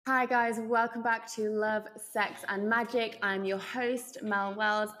Hi, guys, welcome back to Love, Sex, and Magic. I'm your host, Mel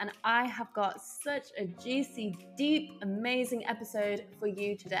Wells, and I have got such a juicy, deep, amazing episode for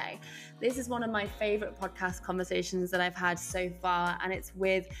you today. This is one of my favorite podcast conversations that I've had so far, and it's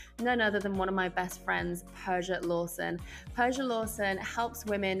with none other than one of my best friends, Persia Lawson. Persia Lawson helps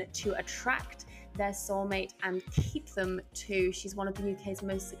women to attract their soulmate and keep them too. She's one of the UK's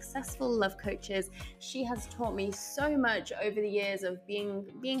most successful love coaches. She has taught me so much over the years of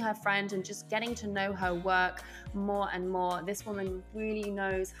being her friend and just getting to know her work more and more. This woman really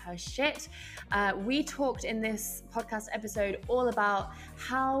knows her shit. We talked in this podcast episode all about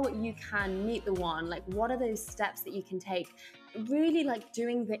how you can meet the one, like what are those steps that you can take, really like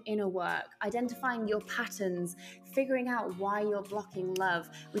doing the inner work, identifying your patterns, figuring out why you're blocking love.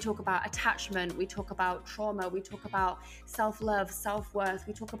 We talk about attachment, we talk about trauma, we talk about self-love, self-worth,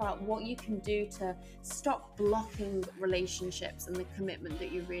 we talk about what you can do to stop blocking relationships and the commitment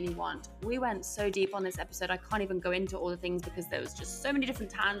that you really want. We went so deep on this episode, I can't even go into all the things because there was just so many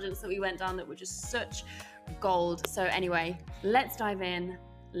different tangents that we went down that were just such gold. So anyway, let's dive in.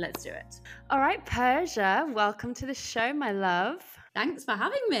 Let's do it. All right, Persia, welcome to the show, my love. Thanks for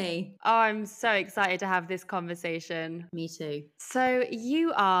having me. Oh, I'm so excited to have this conversation. Me too. So,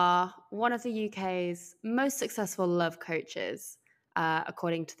 you are one of the UK's most successful love coaches,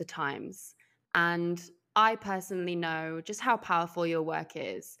 according to the Times. And I personally know just how powerful your work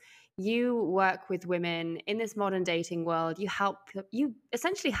is. You work with women in this modern dating world. You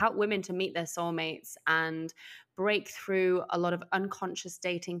essentially help women to meet their soulmates and break through a lot of unconscious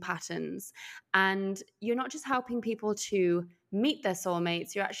dating patterns. And you're not just helping people to meet their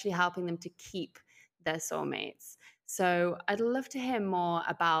soulmates, you're actually helping them to keep their soulmates. So I'd love to hear more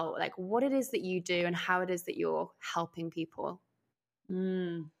about like what it is that you do and how it is that you're helping people.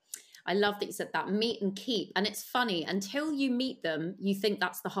 I love that you said that, meet and keep. And it's funny, until you meet them, you think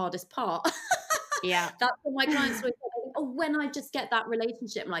that's the hardest part. Yeah. That's what my clients always say. Oh, when I just get that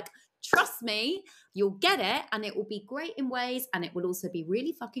relationship, I'm like, trust me, you'll get it. And it will be great in ways. And it will also be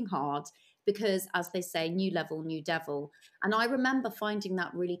really fucking hard because, as they say, new level, new devil. And I remember finding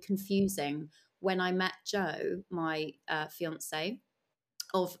that really confusing when I met Joe, my fiance.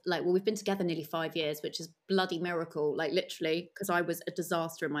 Of like, well, we've been together nearly 5 years, which is bloody miracle, like literally, because I was a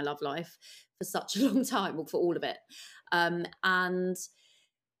disaster in my love life for such a long time, well, for all of it. And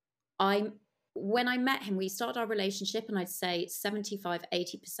I, when I met him, we started our relationship, and I'd say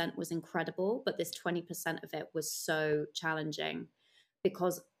 75-80% was incredible, but this 20% of it was so challenging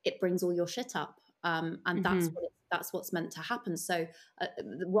because it brings all your shit up. And that's what's meant to happen. So,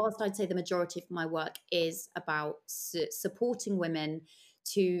 whilst I'd say the majority of my work is about supporting women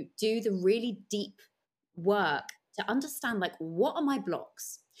to do the really deep work to understand, like, what are my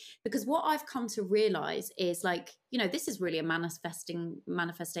blocks? Because what I've come to realize is, like, this is really a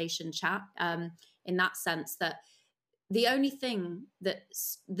manifestation chat, in that sense that the only thing that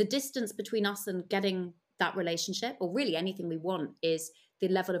the distance between us and getting that relationship, or really anything we want, is the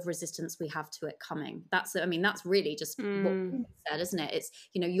level of resistance we have to it coming. That's really just what you said, isn't it? It's,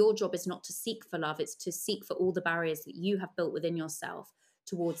 your job is not to seek for love, it's to seek for all the barriers that you have built within yourself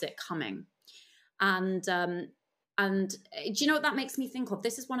towards it coming. And do you know what that makes me think of?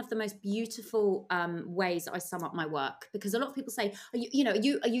 This is one of the most beautiful ways that I sum up my work, because a lot of people say, are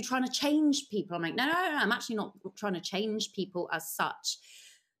you trying to change people? I'm like, no, I'm actually not trying to change people as such.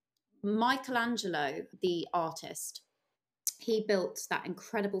 Michelangelo, the artist, he built that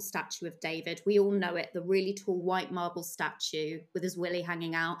incredible statue of David. We all know it, the really tall white marble statue with his willy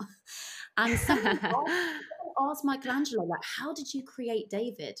hanging out. And someone asked Michelangelo, like, how did you create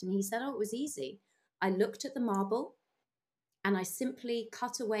David? And he said, oh, it was easy. I looked at the marble and I simply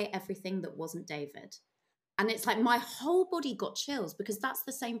cut away everything that wasn't David. And it's like my whole body got chills, because that's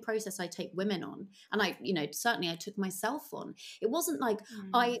the same process I take women on. And I, certainly I took myself on. It wasn't like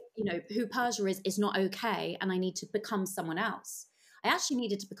who Persia is not okay and I need to become someone else. I actually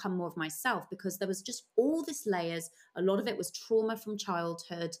needed to become more of myself, because there was just all this layers. A lot of it was trauma from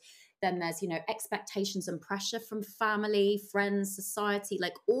childhood. Then there's, expectations and pressure from family, friends, society,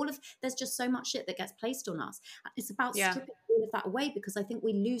 like there's just so much shit that gets placed on us. It's about stripping all of that away, because I think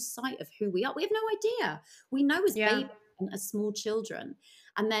we lose sight of who we are. We have no idea. We know as babies and as small children.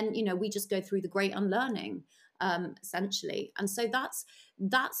 And then, we just go through the great unlearning, essentially. And so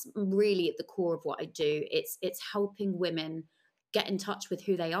that's really at the core of what I do. It's helping women get in touch with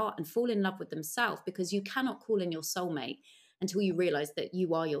who they are and fall in love with themselves, because you cannot call in your soulmate until you realize that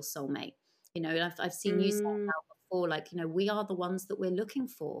you are your soulmate. And I've seen you say that before, like, you know, we are the ones that we're looking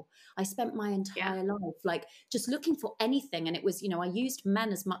for. I spent my Yeah. entire life like just looking for anything. And it was, you know, I used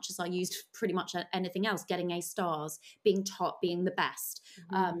men as much as I used pretty much anything else, getting A stars, being top, being the best,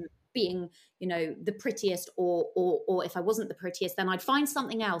 Mhm. being, you know, the prettiest, or if I wasn't the prettiest, then I'd find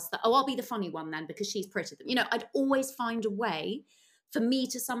something else that, oh, I'll be the funny one then because she's prettier than, you know, I'd always find a way for me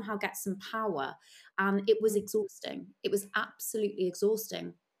to somehow get some power. And it was exhausting. It was absolutely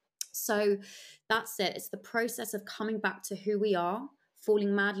exhausting. So that's it. It's the process of coming back to who we are,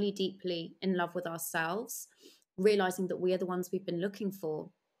 falling madly, deeply in love with ourselves, realizing that we are the ones we've been looking for,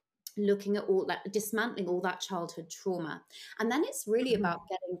 looking at all that, dismantling all that childhood trauma. And then it's really Mhm. about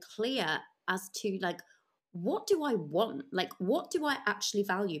getting clear as to like, what do I want? Like, what do I actually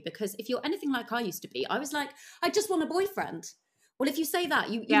value? Because if you're anything like I used to be, I was like, I just want a boyfriend. Well, if you say that,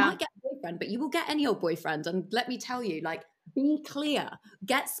 you Yeah. might get a boyfriend, but you will get any old boyfriend. And let me tell you, like, be clear,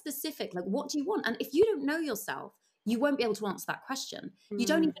 get specific. Like, what do you want? And if you don't know yourself, you won't be able to answer that question. You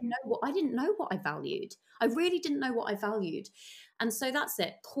don't Mm. even know what I didn't know what I valued. I really didn't know what I valued. And so that's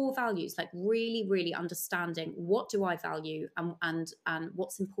it. Core values, like really, really understanding what do I value and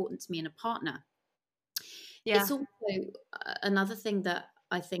what's important to me in a partner. Yeah. It's also another thing that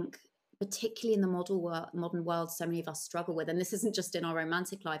I think, particularly in the modern world, so many of us struggle with, and this isn't just in our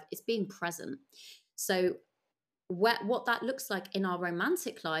romantic life, it's being present. So what that looks like in our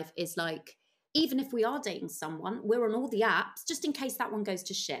romantic life is like, even if we are dating someone, we're on all the apps just in case that one goes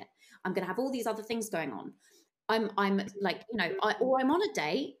to shit. I'm going to have all these other things going on. I'm like, you know, or I'm on a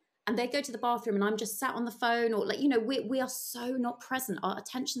date and they go to the bathroom and I'm just sat on the phone, or like, you know, we are so not present. Our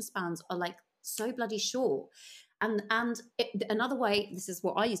attention spans are like so bloody short. Another way, this is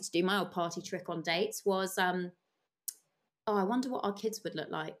what I used to do. My old party trick on dates was, oh, I wonder what our kids would look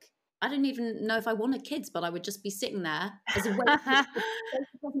like. I don't even know if I wanted kids, but I would just be sitting there as a way to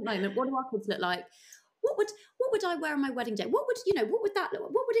present moment. What do our kids look like? What would I wear on my wedding day? What would, you know, what would that look,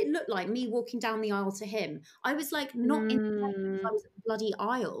 what would it look like, me walking down the aisle to him? I was like not in the present, I Mm. was in the bloody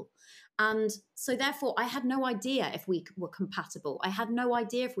aisle. And so therefore I had no idea if we were compatible. I had no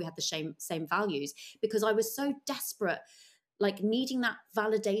idea if we had the same values, because I was so desperate, like needing that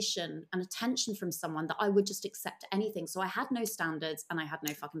validation and attention from someone, that I would just accept anything. So I had no standards and I had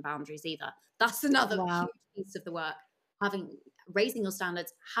no fucking boundaries either. That's another Wow. huge piece of the work. Raising your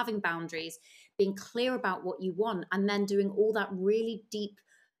standards, having boundaries, being clear about what you want, and then doing all that really deep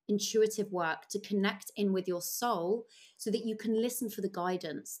intuitive work to connect in with your soul so that you can listen for the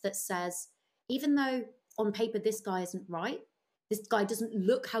guidance that says, even though on paper this guy isn't right, this guy doesn't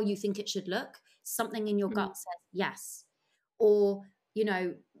look how you think it should look, something in your Mm. gut says yes. Or, you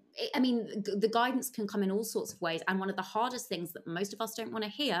know, I mean, the guidance can come in all sorts of ways. And one of the hardest things that most of us don't want to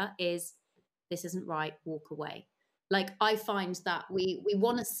hear is, this isn't right, walk away. Like, I find that we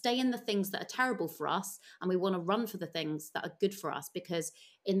want to stay in the things that are terrible for us, and we want to run for the things that are good for us, because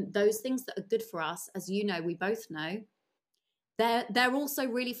in those things that are good for us, as you know, we both know, they're also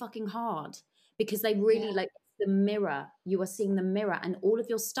really fucking hard, because they really Yeah. like the mirror. You are seeing the mirror, and all of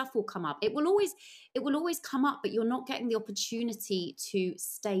your stuff will come up. It will always come up, but you're not getting the opportunity to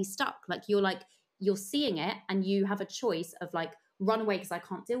stay stuck. Like, you're seeing it and you have a choice of like, run away because I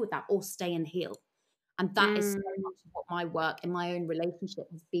can't deal with that, or stay and heal. And that is so Mm. much what my work in my own relationship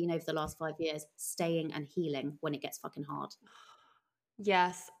has been over the last 5 years, staying and healing when it gets fucking hard.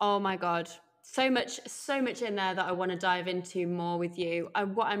 Yes. Oh my God. So much in there that I want to dive into more with you.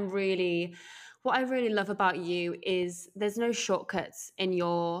 What I really love about you is there's no shortcuts in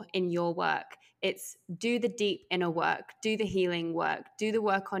your work. It's do the deep inner work, do the healing work, do the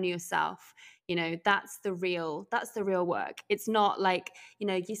work on yourself. You know, that's the real work. It's not like, you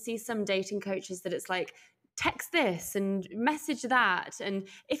know, you see some dating coaches that it's like, text this and message that, and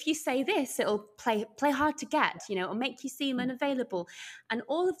if you say this it'll play hard to get, you know, or make you seem unavailable. And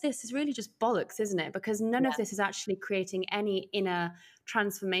all of this is really just bollocks, isn't it? Because none of this is actually creating any inner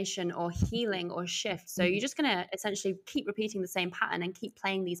transformation or healing or shift. So Mhm. you're just going to essentially keep repeating the same pattern and keep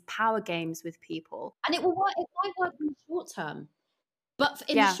playing these power games with people. And it will work. It might work in the short term, but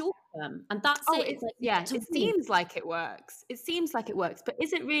in the Yeah. short term, and that's Oh, it. It's like you yeah, get to it win. seems like it works. It seems like it works, but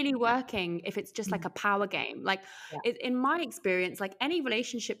is it really working if it's just like Mm. a power game? Like, Yeah. in my experience, like any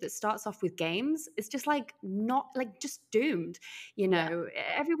relationship that starts off with games, it's just like not like just doomed. You Yeah. know,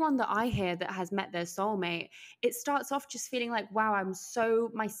 everyone that I hear that has met their soulmate, it starts off just feeling like, wow, I'm so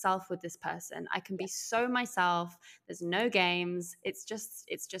myself with this person. I can be so myself. There's no games. It's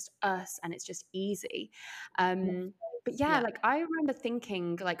just us, and it's just easy. Yeah. Um, But yeah, Yeah. like I remember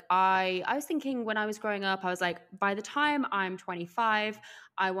thinking, like I was thinking when I was growing up, I was like, by the time I'm 25,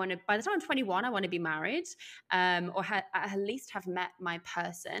 by the time I'm 21, I want to be married, or at least have met my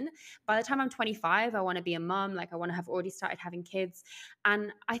person. By the time I'm 25, I want to be a mum, like I want to have already started having kids.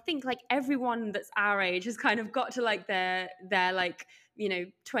 And I think like everyone that's our age has kind of got to like their like,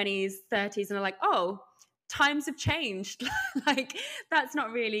 20s, 30s, and they're like, oh, times have changed. Like that's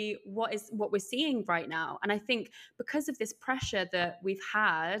not really what we're seeing right now. And I think because of this pressure that we've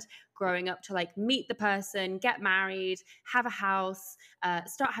had growing up to like meet the person, get married, have a house,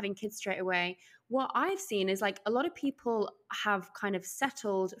 start having kids straight away, what I've seen is like a lot of people have kind of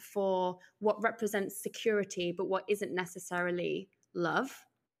settled for what represents security, but what isn't necessarily love,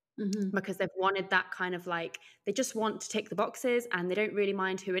 Mm-hmm. because they've wanted that kind of like, they just want to tick the boxes and they don't really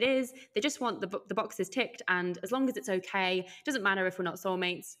mind who it is. They just want the boxes ticked. And as long as it's okay, it doesn't matter if we're not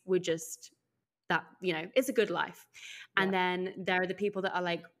soulmates, we're just that, it's a good life. Yeah. And then there are the people that are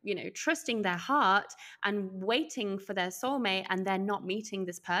like, trusting their heart and waiting for their soulmate, and they're not meeting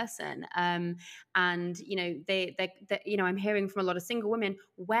this person. And I'm hearing from a lot of single women,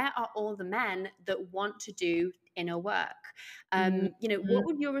 where are all the men that want to do inner work? What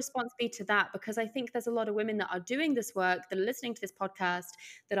would your response be to that? Because I think there's a lot of women that are doing this work, that are listening to this podcast,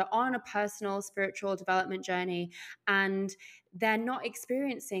 that are on a personal spiritual development journey, and they're not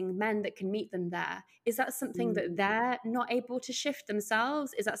experiencing men that can meet them there. Is that something that they're not able to shift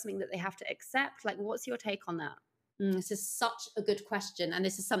themselves? Is that something that they have to accept? Like, what's your take on that? This is such a good question. And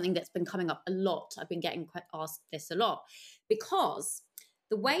this is something that's been coming up a lot. I've been getting asked this a lot, because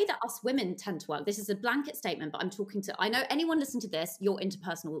the way that us women tend to work, this is a blanket statement, but I know anyone listening to this, you're into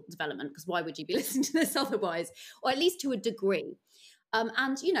personal development, because why would you be listening to this otherwise? Or at least to a degree. And,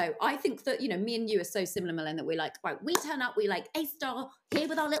 I think that, me and you are so similar, Malin, that we're like, right, we turn up, we like A-star here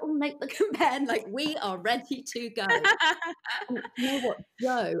with our little notebook and pen, like we are ready to go. And you know what?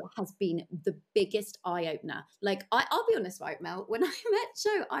 Joe has been the biggest eye-opener. Like, I'll be honest, right, Mel, when I met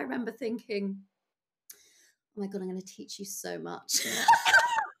Joe, I remember thinking, oh my God, I'm going to teach you so much.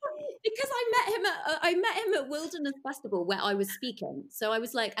 Because I met him at Wilderness Festival where I was speaking. So I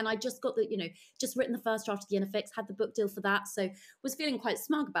was like, and I just got just written the first draft of the Inner Fix, had the book deal for that. So was feeling quite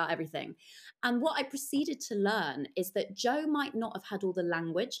smug about everything. And what I proceeded to learn is that Joe might not have had all the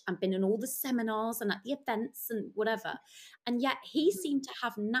language and been in all the seminars and at the events and whatever. And yet he seemed to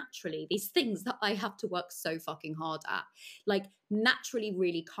have naturally these things that I have to work so fucking hard at, like naturally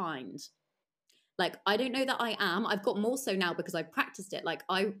really kind. Like, I don't know that I am. I've got more so now because I've practiced it. Like,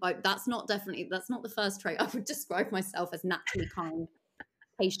 that's not the first trait. I would describe myself as naturally kind,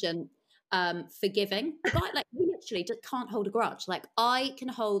 patient, forgiving. The guy, like, he literally just can't hold a grudge. Like, I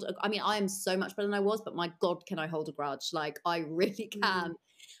am so much better than I was, but my God, can I hold a grudge? Like, I really can.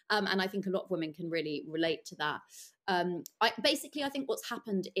 And I think a lot of women can really relate to that. I think what's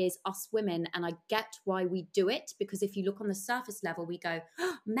happened is us women, and I get why we do it, because if you look on the surface level, we go,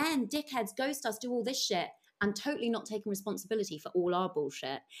 oh, men, dickheads, ghost us, do all this shit, and totally not taking responsibility for all our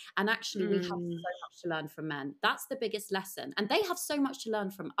bullshit. And actually, we have so much to learn from men. That's the biggest lesson. And they have so much to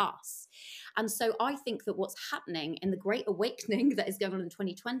learn from us. And so I think that what's happening in the great awakening that is going on in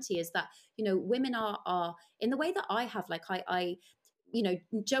 2020 is that, women are in the way that I have, like I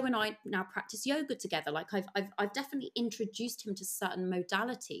Joe and I now practice yoga together. Like I've definitely introduced him to certain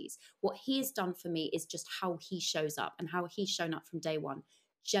modalities. What he has done for me is just how he shows up and how he's shown up from day one.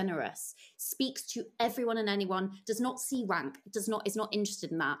 Generous, speaks to everyone and anyone, does not see rank, is not interested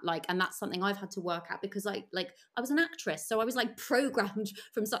in that. Like, and that's something I've had to work at, because I was an actress, so I was like programmed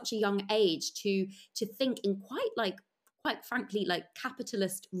from such a young age to think in quite frankly, like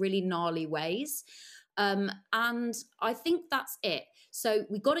capitalist, really gnarly ways. And I think that's it. So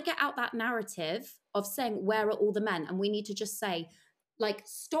we got to get out that narrative of saying, where are all the men? And we need to just say, like,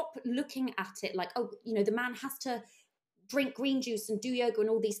 stop looking at it like, oh, the man has to drink green juice and do yoga and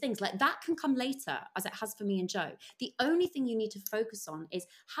all these things. Like, that can come later, as it has for me and Joe. The only thing you need to focus on is,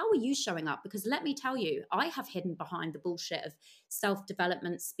 how are you showing up? Because let me tell you, I have hidden behind the bullshit of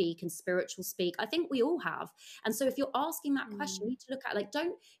self-development speak and spiritual speak. I think we all have. And so if you're asking that question, you need to look at, like,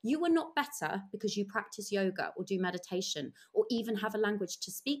 you are not better because you practice yoga or do meditation or even have a language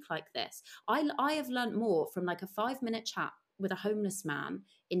to speak like this. I have learned more from like a 5-minute chat with a homeless man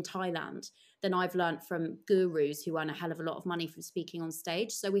in Thailand than I've learned from gurus who earn a hell of a lot of money from speaking on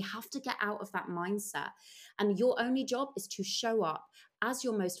stage. So we have to get out of that mindset. And your only job is to show up as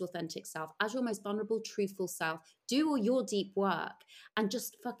your most authentic self, as your most vulnerable, truthful self, do all your deep work and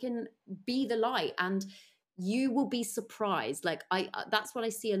just fucking be the light. And you will be surprised. Like, that's what I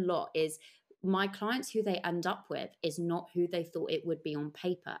see a lot is my clients, who they end up with is not who they thought it would be on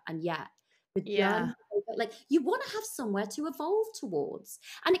paper. And yet the journey they but like you want to have somewhere to evolve towards.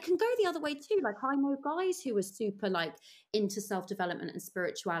 And it can go the other way too. Like I know guys who are super like into self-development and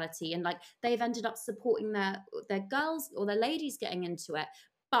spirituality, and like they've ended up supporting their girls or their ladies getting into it.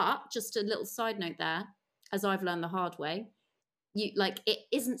 But just a little side note there, as I've learned the hard way, you like it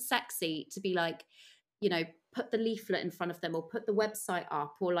isn't sexy to be like, you know, put the leaflet in front of them or put the website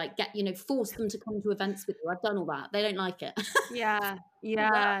up or like get, you know, force them to come to events with you. I've done all that. They don't like it. Yeah,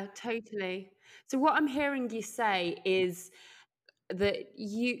 Doesn't work. yeah, totally. So what I'm hearing you say is that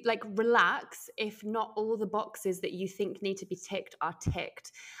you like relax if not all the boxes that you think need to be ticked are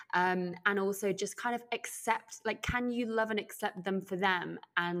ticked, and also just kind of accept, like, can you love and accept them for them,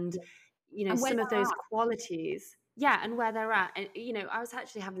 and Yeah. you know And where some of they're those at. qualities, yeah, and where they're at. And you know, I was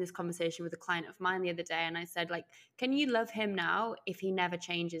actually having this conversation with a client of mine the other day, and I said, like, can you love him now if he never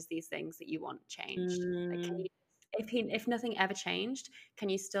changes these things that you want changed? Like, can Mm, you, if nothing ever changed, can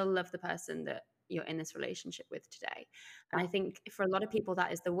you still love the person that you're in this relationship with today? And that, I think for a lot of people,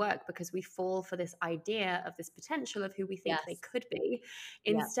 that is the work, because we fall for this idea of this potential of who we think they yes. could be,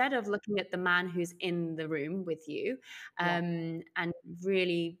 Yeah. instead of looking at the man who's in the room with you, Yeah. and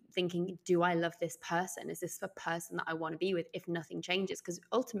really thinking, do I love this person? Is this a person that I want to be with if nothing changes? Because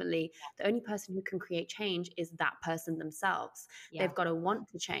ultimately, the only person who can create change is that person themselves. Yeah. They've got to want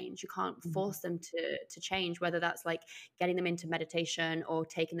to change. You can't Mhm. force them to change, whether that's like getting them into meditation or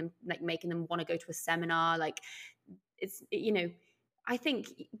taking them, like making them want to go to a seminar. Like, it's, you know, I think,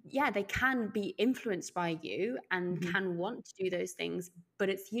 yeah, they can be influenced by you and Mhm. can want to do those things, but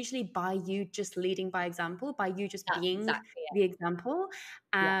it's usually by you just leading by example, by you just That's being exactly it. the example.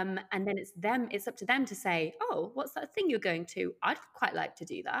 Yeah. And then it's up to them to say, oh, what's that thing you're going to? I'd quite like to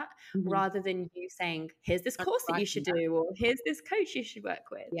do that, Mhm. rather than you saying, here's this And course that you dragging should that. do, or here's this coach you should work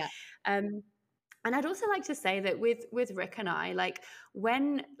with. Yeah. Um, and I'd also like to say that with Rick and I, like,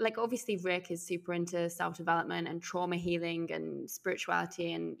 when, like, obviously Rick is super into self-development and trauma healing and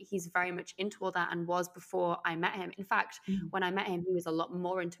spirituality, and he's very much into all that, and was before I met him. In fact, Mhm. when I met him, he was a lot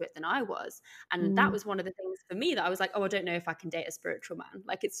more into it than I was. And that Mm. was one of the things for me that I was like, oh, I don't know if I can date a spiritual man.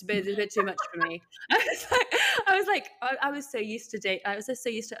 Like, it's a bit too much for me. I was so used to date. I was just so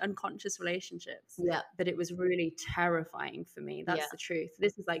used to unconscious relationships Yeah. that it was really terrifying for me. Yeah. That's the truth.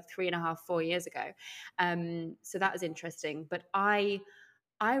 This was like 3.5, 4 years ago. So that was interesting. But I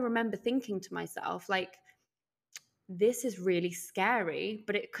remember thinking to myself, like, this is really scary,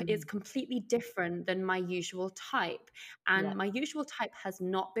 but it's Mhm. completely different than my usual type. Yeah. And my usual type has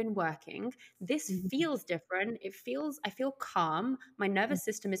not been working. This Mhm. feels different. I feel calm. My Mhm. nervous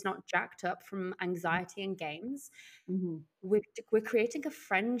system is not jacked up from anxiety and games. Mhm. We're creating a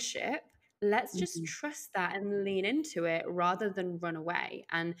friendship. Let's just Mhm. trust that and lean into it rather than run away.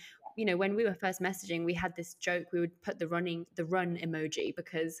 And you know, when we were first messaging, we had this joke. We would put the run emoji,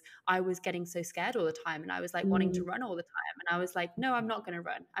 because I was getting so scared all the time, and I was like wanting to Mm. run all the time. And I was like, no, I'm not going to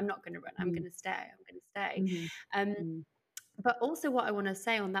run. I'm not going to run. I'm Mhm. going to stay. I'm going to stay. Mhm. Um, Mhm. but also, what I want to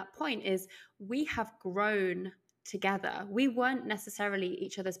say on that point is, we have grown together. We weren't necessarily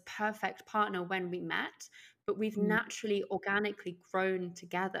each other's perfect partner when we met, but we've Mhm. naturally, organically grown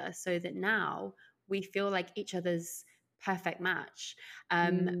together, so that now we feel like each other's perfect match.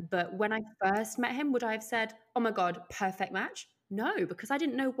 Mm. But when I first met him, would I have said, "Oh my God, perfect match"? No, because I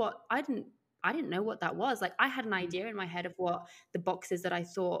didn't know what that was. Like, I had an Mhm. idea in my head of what the boxes that I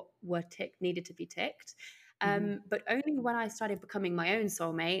thought were ticked needed to be ticked. Mhm. But only when I started becoming my own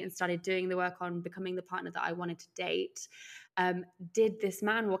soulmate and started doing the work on becoming the partner that I wanted to date, um, did this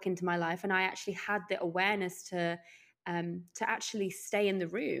man walk into my life, and I actually had the awareness to actually stay in the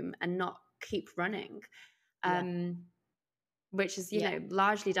room and not keep running, Yeah. um, which is, you Yeah. know,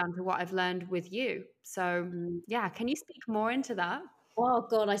 largely down to what I've learned with you. So Mm. yeah, can you speak more into that? Oh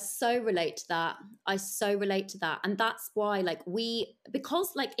God, I so relate to that. I so relate to that. And that's why, like,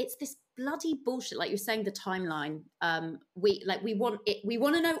 because like it's this bloody bullshit, like you're saying, the timeline. We want it, we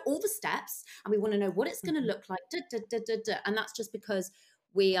want to know all the steps and we want to know what it's gonna Mhm. look like. And that's just because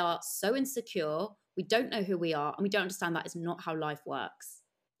we are so insecure, we don't know who we are, and we don't understand that is not how life works.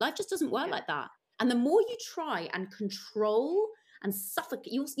 Life just doesn't work Yeah. like that. And the more you try and control and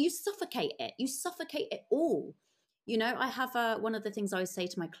suffocate, you suffocate it. You suffocate it all. You know, I have one of the things I always say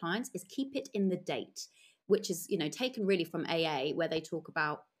to my clients is keep it in the date, which is, you know, taken really from AA, where they talk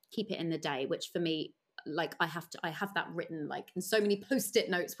about keep it in the day, which for me, like I have that written like in so many post-it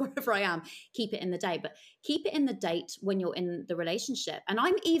notes wherever I am, keep it in the day, but keep it in the date when you're in the relationship. And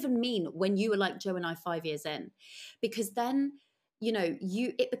I'm even mean when you were like Joe and I 5 years in, because then, you know,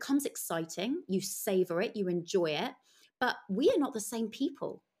 it becomes exciting, you savor it, you enjoy it, but we are not the same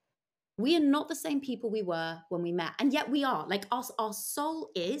people. we are not the same people we were when we met. And yet we are. Like our soul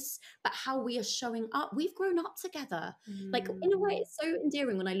is, but how we are showing up, we've grown up together. Like in a way, it's so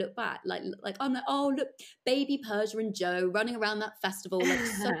endearing when I look back. Like I'm like, oh look, baby Persia and Joe running around that festival, like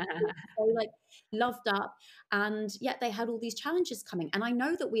so like loved up. And yet they had all these challenges coming. And I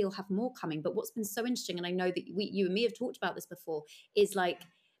know that we'll have more coming. But what's been so interesting, and I know that you and me have talked about this before, is like,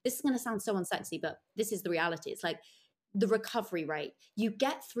 this is going to sound so unsexy, but this is the reality. It's like the recovery rate. You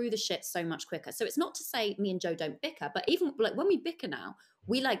get through the shit so much quicker. So it's not to say me and Joe don't bicker, but even like when we bicker now,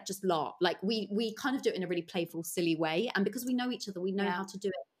 we like just laugh. Like we kind of do it in a really playful, silly way. And because we know each other, we know how to do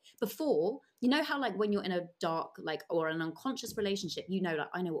it. Before, you know how like when you're in a dark, like, or an unconscious relationship, you know, like,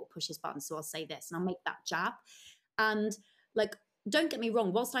 I know what pushes buttons, so I'll say this and I'll make that jab. And like, don't get me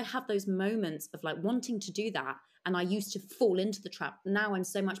wrong, whilst I have those moments of like wanting to do that, and I used to fall into the trap, now I'm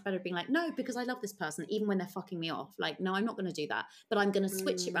so much better at being like, no, because I love this person, even when they're fucking me off. Like, no, I'm not going to do that, but I'm going to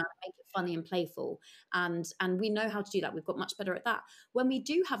switch it around and make it funny and playful. And we know how to do that. We've got much better at that. When we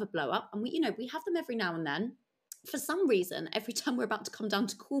do have a blow up, and we, you know, we have them every now and then. For some reason, every time we're about to come down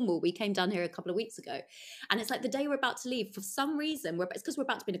to Cornwall, we came down here a couple of weeks ago, and it's like the day we're about to leave, for some reason, it's because we're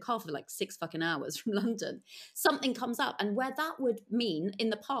about to be in a car for like 6 fucking hours from London. Something comes up, and where that would mean in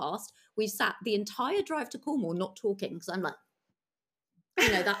the past, we've sat the entire drive to Cornwall not talking, because I'm like,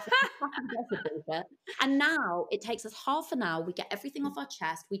 you know, that's bullshit. And now it takes us half an hour. We get everything off our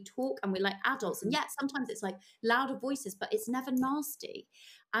chest. We talk, and we're like adults. And yet sometimes it's like louder voices, but it's never nasty.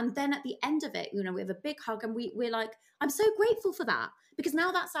 And then at the end of it, you know, we have a big hug, and we're like, I'm so grateful for that, because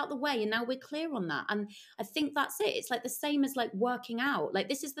now that's out the way, and now we're clear on that. And I think that's it. It's like the same as like working out. Like,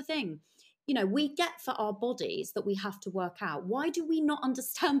 this is the thing. You know, we get for our bodies that we have to work out. Why do we not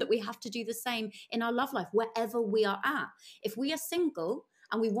understand that we have to do the same in our love life, wherever we are at? If we are single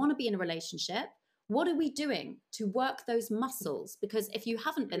and we want to be in a relationship, what are we doing to work those muscles? Because if you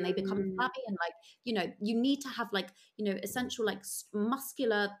haven't been, they become flabby, and like, you know, you need to have like, you know, essential like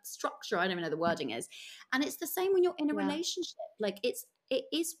muscular structure. I don't even know the wording is. And it's the same when you're in a relationship. Like, it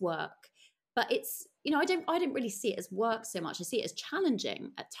is work. But it's, you know, I didn't really see it as work so much. I see it as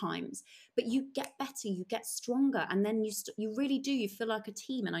challenging at times, but you get better, you get stronger, and then you really do. You feel like a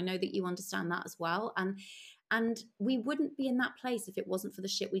team, and I know that you understand that as well. And we wouldn't be in that place if it wasn't for the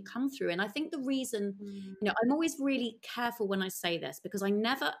shit we come through. And I think the reason, you know, I'm always really careful when I say this, because I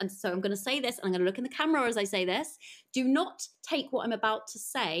never, and so I'm going to say this, and I'm going to look in the camera as I say this. Do not take what I'm about to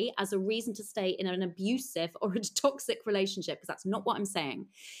say as a reason to stay in an abusive or a toxic relationship, because that's not what I'm saying.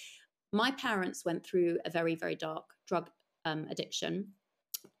 My parents went through a very, very dark drug addiction,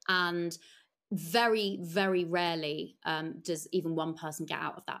 and very, very rarely does even one person get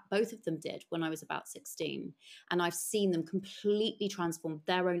out of that. Both of them did when I was about 16. And I've seen them completely transform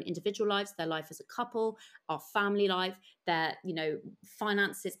their own individual lives, their life as a couple, our family life, their, you know,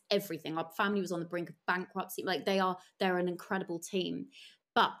 finances, everything. Our family was on the brink of bankruptcy. Like, they're an incredible team.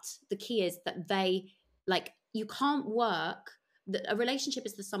 But the key is that you can't work. A relationship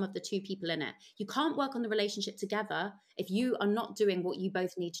is the sum of the two people in it. You can't work on the relationship together if you are not doing what you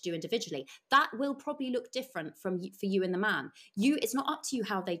both need to do individually. That will probably look different for you and the man. It's not up to you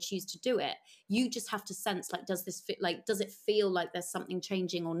how they choose to do it. You just have to sense, like, does this fit? Like, does it feel like there's something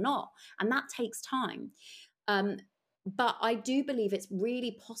changing or not? And that takes time. But I do believe it's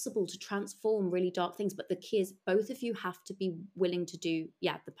really possible to transform really dark things. But the key is both of you have to be willing to do,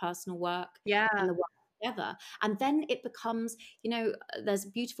 the personal work and the work together. And then it becomes, you know, there's a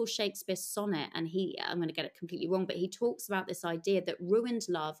beautiful Shakespeare sonnet, and I'm going to get it completely wrong, but he talks about this idea that ruined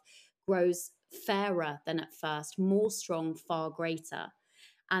love grows fairer than at first, more strong, far greater.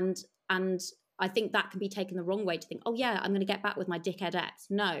 And I think that can be taken the wrong way, to think, oh yeah, I'm going to get back with my dickhead ex.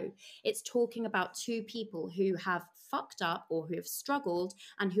 No, it's talking about two people who have fucked up, or who have struggled,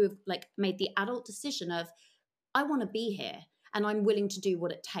 and who have like made the adult decision of, I want to be here, and I'm willing to do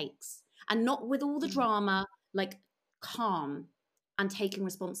what it takes. And not with all the drama, like calm and taking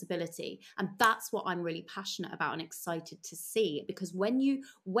responsibility. And that's what I'm really passionate about and excited to see. Because when you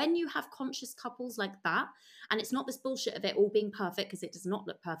have conscious couples like that, and it's not this bullshit of it all being perfect, because it does not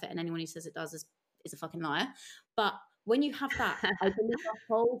look perfect, and anyone who says it does is a fucking liar. But when you have that, I believe the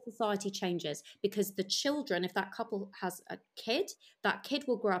whole society changes, because the children, if that couple has a kid, that kid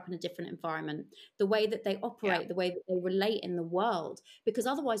will grow up in a different environment, the way that they operate, the way that they relate in the world. Because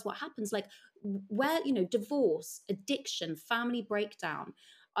otherwise what happens, like, where, you know, divorce, addiction, family breakdown,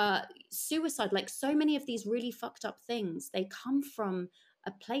 suicide, like so many of these really fucked up things, they come from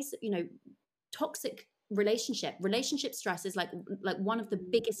a place of, you know, toxic relationship stress is like one of the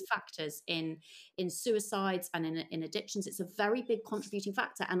biggest factors in suicides and in addictions. It's a very big contributing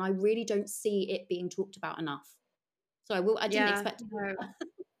factor, and I really don't see it being talked about enough. So I didn't expect to.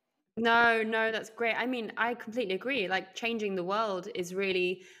 No, that's great. I mean, I completely agree. Like changing the world is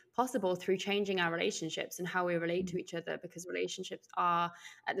really possible through changing our relationships and how we relate to each other, because relationships are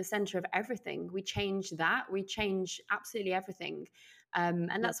at the center of everything. We change that, we change absolutely everything. And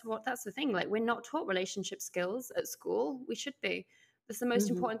Yeah. that's the thing. Like we're not taught relationship skills at school. We should be. That's the most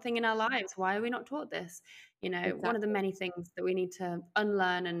Hmm. important thing in our lives. Why are we not taught this? One of the Exactly. many things that we need to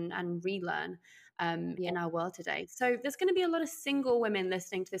unlearn and relearn Yeah. in our world today. So there's going to be a lot of single women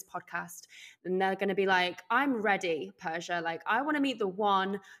listening to this podcast, and they're going to be like, I'm ready, Persia. Like, I want to meet the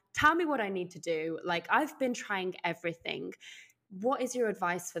one. Tell me what I need to do. Like, I've been trying everything. What is your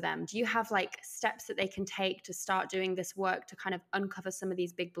advice for them? Do you have like steps that they can take to start doing this work to kind of uncover some of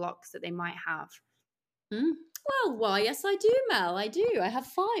these big blocks that they might have? Mm. Well, why? Yes, I do, Mel. I do. I have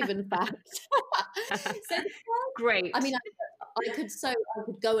 5, in fact. So, Great. I mean, I could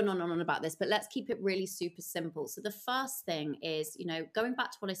go on about this, but let's keep it really super simple. So the first thing is, going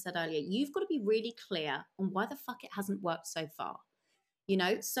back to what I said earlier, you've got to be really clear on why the fuck it hasn't worked so far.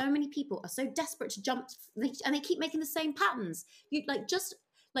 So many people are so desperate to jump, and they keep making the same patterns. You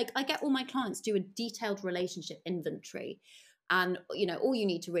I get all my clients do a detailed relationship inventory. And all you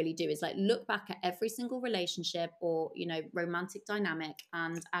need to really do is like look back at every single relationship or romantic dynamic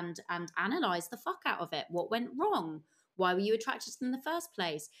and analyze the fuck out of it. What went wrong? Why were you attracted to them in the first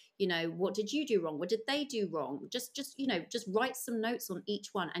place? What did you do wrong? What did they do wrong? Just write some notes on each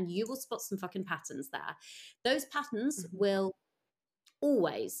one, and you will spot some fucking patterns there. Those patterns Mhm. will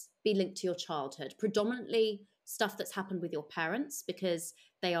always be linked to your childhood, predominantly stuff that's happened with your parents, because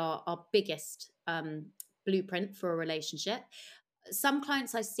they are our biggest blueprint for a relationship. Some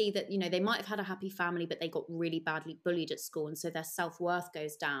clients I see that they might have had a happy family, but they got really badly bullied at school, and so their self-worth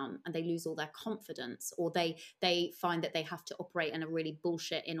goes down and they lose all their confidence, or they find that they have to operate in a really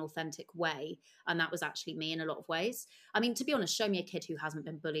bullshit, inauthentic way. And that was actually me in a lot of ways. I mean, to be honest, show me a kid who hasn't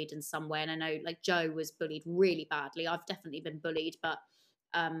been bullied in some way. And I know like Joe was bullied really badly. I've definitely been bullied, but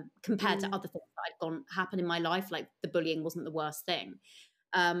compared to Mm. other things that had gone happen in my life, like the bullying wasn't the worst thing.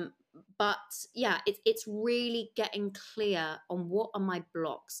 um, but yeah, it's really getting clear on what are my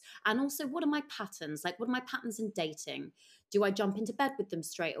blocks, and also what are my patterns. Like, what are my patterns in dating? Do I jump into bed with them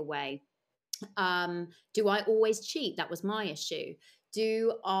straight away? Do I always cheat? That was my issue.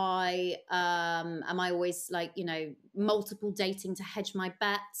 Do I am I always like multiple dating to hedge my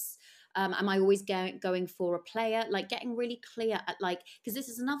bets? Am I always going for a player? Like, getting really clear at, like, because this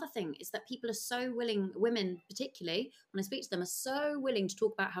is another thing, is that people are so willing, women particularly, when I speak to them, are so willing to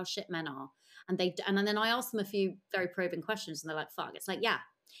talk about how shit men are. And then I ask them a few very probing questions, and they're like, fuck. It's like, yeah,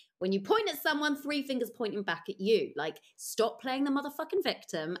 when you point at someone, 3 fingers pointing back at you. Like, stop playing the motherfucking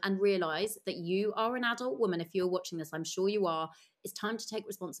victim and realize that you are an adult woman. If you're watching this, I'm sure you are. It's time to take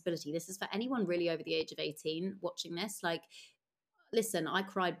responsibility. This is for anyone really over the age of 18 watching this. Like, listen, I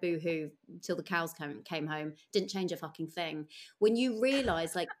cried boo-hoo till the cows came home. Didn't change a fucking thing. When you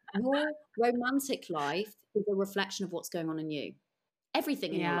realize, like, your romantic life is a reflection of what's going on in you.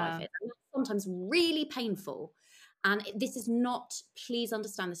 Everything in your life Yeah. is. And that's sometimes really painful. And this is not, please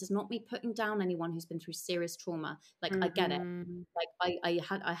understand, this is not me putting down anyone who's been through serious trauma. Like, I get it. Mhm. Like,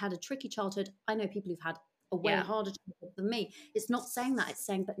 I had a tricky childhood. I know people who've had a way Yeah. harder childhood than me. It's not saying that. It's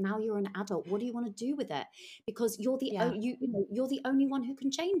saying, but now you're an adult. What do you want to do with it? Because you're the Yeah. you're the only one who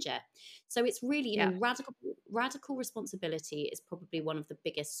can change it. So it's really, Yeah. radical responsibility is probably one of the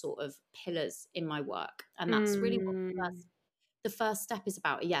biggest sort of pillars in my work, and that's really what Mm. the first step is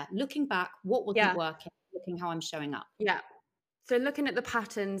about. Yeah, looking back, what wasn't Yeah. working, looking how I'm showing up. Yeah. So looking at the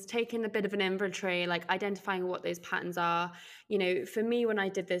patterns, taking a bit of an inventory, like identifying what those patterns are. For me, when I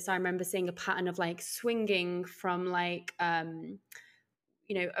did this, I remember seeing a pattern of like swinging from like, a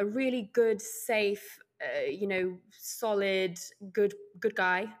really good, safe, solid, good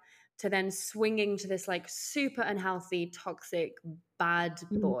guy, to then swinging to this like super unhealthy, toxic, bad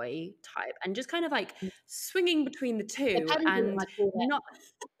Mm. boy type, and just kind of like swinging between the The two, pendulum, and I call it. not.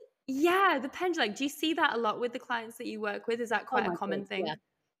 Yeah, the pendulum. Like, do you see that a lot with the clients that you work with? Is that Oh quite a my God, common yeah, thing?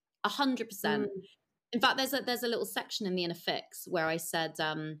 100%. Mm. In fact, there's a little section in the Inner Fix where I said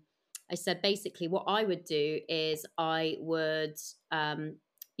basically what I would do is I would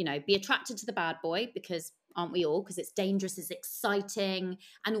be attracted to the bad boy, because aren't we all? Because it's dangerous, it's exciting,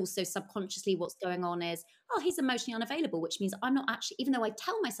 and also subconsciously what's going on is, oh, he's emotionally unavailable, which means I'm not actually, even though I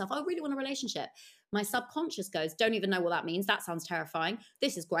tell myself I really want a relationship, my subconscious goes, don't even know what that means. That sounds terrifying.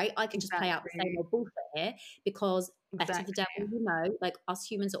 This is great. I can just play out the same Exactly. old bullshit here, because better the Exactly. devil you know. Like, us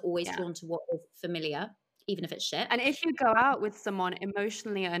humans are always Yeah. drawn to what is familiar. even if it's shit. And if you go out with someone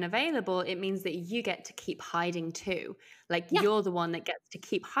emotionally unavailable, it means that you get to keep hiding too. Like Yeah. you're the one that gets to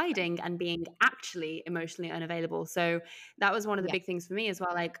keep hiding and being actually emotionally unavailable. So that was one of the big things for me as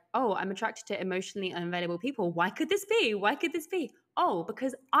well. Like, oh, I'm attracted to emotionally unavailable people. Why could this be? Why could this be? Oh,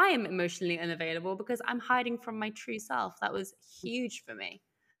 because I am emotionally unavailable because I'm hiding from my true self. That was huge for me.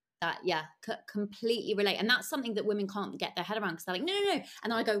 That completely relate, and that's something that women can't get their head around, because they're like, no.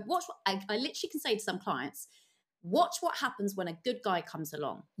 And I go, watch what I literally can say to some clients, watch what happens when a good guy comes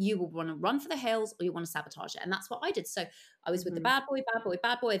along. You will want to run for the hills, or you want to sabotage it. And that's what I did. So I was with the bad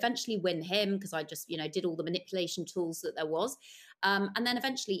boy, eventually win him, because I just, did all the manipulation tools that there was. And then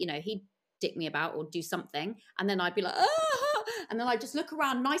eventually, he'd dick me about or do something, and then I'd be like, ah, and then I'd just look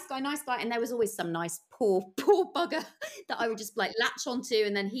around, nice guy, and there was always some nice poor bugger that I would just like latch onto,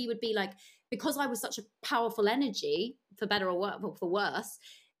 and then he would be like, because I was such a powerful energy, for better or for worse,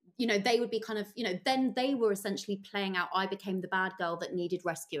 they would be kind of, then they were essentially playing out, I became the bad girl that needed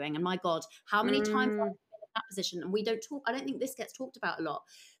rescuing. And my God, how many times I've been in that position, and I don't think this gets talked about a lot,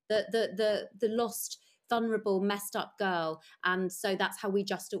 the lost, vulnerable, messed up girl. And so that's how we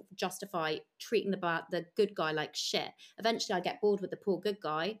justify treating the good guy like shit. Eventually I get bored with the poor good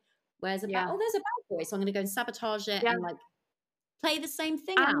guy. Whereas there's a bad boy, so I'm going to go and sabotage it and like play the same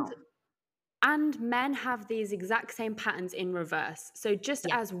thing out. And men have these exact same patterns in reverse. So just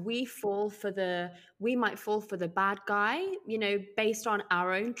as we might fall for the bad guy, based on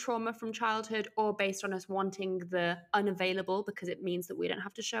our own trauma from childhood, or based on us wanting the unavailable because it means that we don't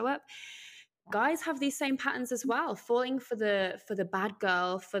have to show up. Guys have these same patterns as well, falling for the bad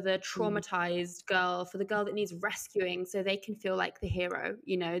girl, for the traumatized girl, for the girl that needs rescuing so they can feel like the hero.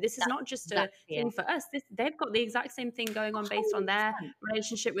 This is not just a thing for us. They've got the exact same thing going on based on their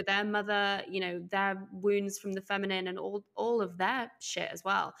relationship with their mother, their wounds from the feminine, and all of their shit as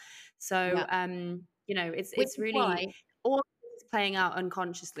well. So, it's really all playing out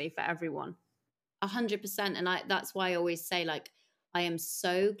unconsciously for everyone. 100%. And that's why I always say, like, I am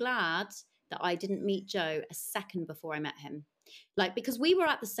so glad that I didn't meet Joe a second before I met him. Like, because we were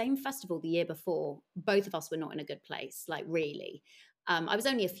at the same festival the year before. Both of us were not in a good place, like really. I was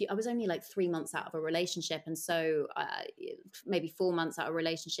only like 3 months out of a relationship. And so maybe 4 months out of a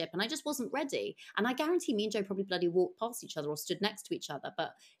relationship, and I just wasn't ready. And I guarantee me and Joe probably bloody walked past each other or stood next to each other.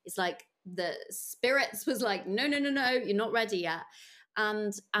 But it's like the spirits was like, no, you're not ready yet.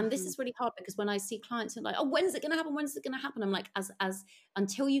 And this is really hard, because when I see clients who are like, oh, when's it going to happen? When's it going to happen? I'm like, as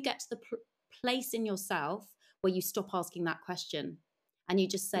until you get to the place in yourself where you stop asking that question and you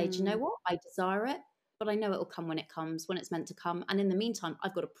just say, do you know what? I desire it, but I know it will come when it comes, when it's meant to come. And in the meantime,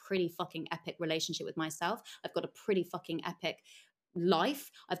 I've got a pretty fucking epic relationship with myself. I've got a pretty fucking epic life.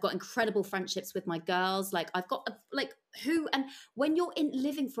 I've got incredible friendships with my girls. Like I've got and when you're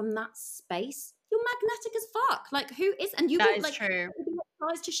living from that space, you're magnetic as fuck. Like who is, and you that will is like true.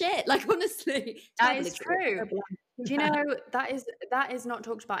 Tries to shit. Like honestly, that is true. Do you know that is not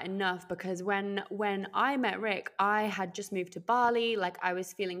talked about enough, because when I met Rick, I had just moved to Bali. Like I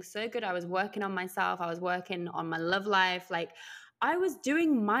was feeling so good. I was working on myself. I was working on my love life. Like I was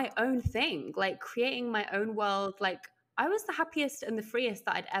doing my own thing, like creating my own world. Like I was the happiest and the freest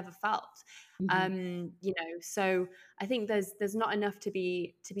that I'd ever felt. So I think there's not enough to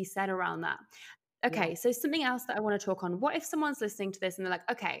be said around that. Okay, so something else that I want to talk on. What if someone's listening to this and they're like,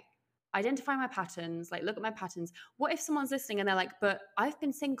 okay, identify my patterns, like look at my patterns. What if someone's listening and they're like, but I've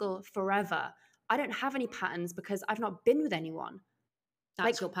been single forever. I don't have any patterns because I've not been with anyone.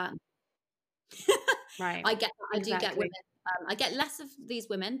 That's your pattern. Right. I do get women. I get less of these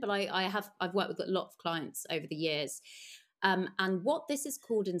women, but I've worked with a lot of clients over the years. And what this is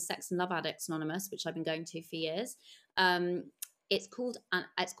called in Sex and Love Addicts Anonymous, which I've been going to for years, it's called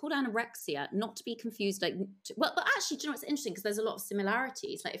anorexia, not to be confused. But actually, do you know what's interesting? Because there's a lot of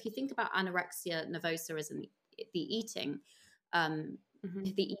similarities. Like if you think about anorexia nervosa as in the eating, the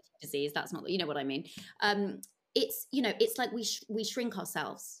eating disease. That's not, you know what I mean. It's it's like we shrink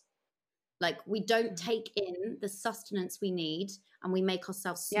ourselves. Like we don't take in the sustenance we need, and we make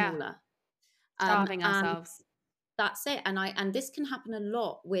ourselves smaller, starving ourselves. That's it. And this can happen a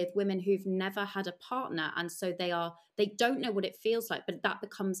lot with women who've never had a partner. And so they don't know what it feels like, but that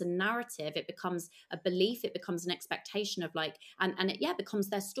becomes a narrative. It becomes a belief. It becomes an expectation of like, and it becomes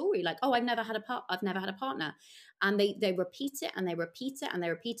their story. Like, oh, I've never had a partner. and they repeat it and they repeat it and they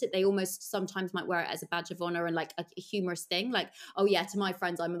repeat it. They almost sometimes might wear it as a badge of honor and like a humorous thing, like, oh yeah, to my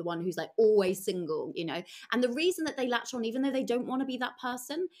friends, I'm the one who's like always single, you know. And the reason that they latch on, even though they don't want to be that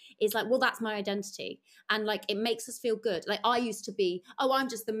person, is like, well, that's my identity, and like it makes us feel good. Like I used to be, oh, I'm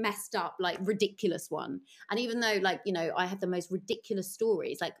just the messed up, like ridiculous one. And even though, like, you know, I have the most ridiculous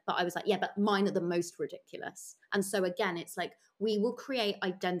stories, like, but I was like, yeah, but mine are the most ridiculous. And so again, it's like we will create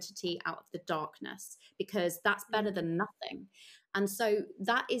identity out of the darkness because that's better than nothing. And so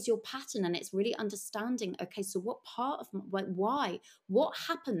that is your pattern. And it's really understanding, okay, so what part of why, what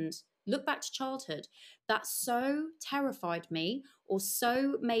happened? Look back to childhood that so terrified me or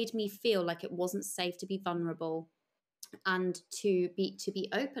so made me feel like it wasn't safe to be vulnerable and to be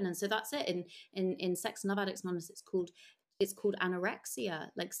open. And so that's it. In Sex and Love Addicts Anonymous, it's called anorexia,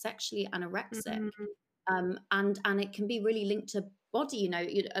 like sexually anorexic. And it can be really linked to body. You know,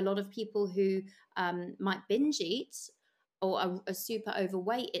 a lot of people who might binge eat or are super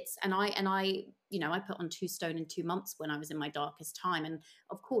overweight. And I, you know, I put on 2 stone in 2 months when I was in my darkest time. And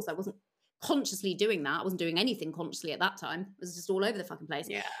of course, I wasn't consciously doing that. I wasn't doing anything consciously at that time. It was just all over the fucking place.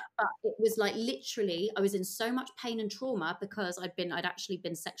 Yeah. But it was like literally, I was in so much pain and trauma because I'd actually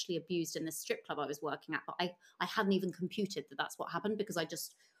been sexually abused in this strip club I was working at. But I hadn't even computed that that's what happened because I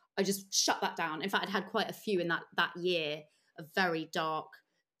just shut that down. In fact, I'd had quite a few in that year of very dark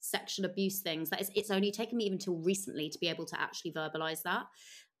sexual abuse things. It's only taken me even till recently to be able to actually verbalize that.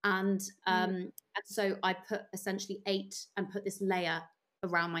 And so I essentially ate and put this layer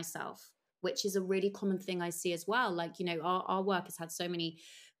around myself, which is a really common thing I see as well. Like, you know, our work has had so many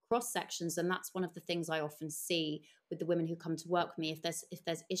cross sections, and that's one of the things I often see with the women who come to work with me. If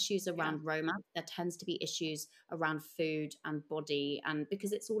there's issues around romance, there tends to be issues around food and body, and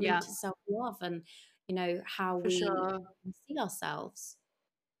because it's all linked to self-love and, you know, how we see ourselves.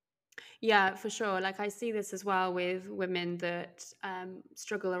 Yeah, for sure. Like I see this as well with women that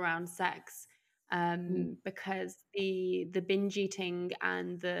struggle around sex, because the binge eating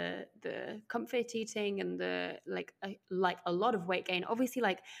and the comfort eating and the like a lot of weight gain. Obviously,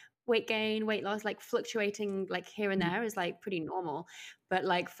 like weight gain, weight loss, like fluctuating like here and there is like pretty normal. But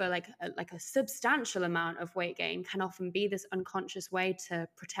like for like a substantial amount of weight gain can often be this unconscious way to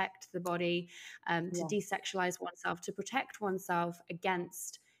protect the body, to desexualize oneself, to protect oneself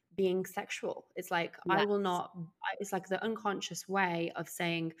against being sexual. It's like I will not, it's like the unconscious way of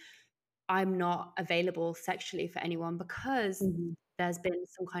saying I'm not available sexually for anyone because there's been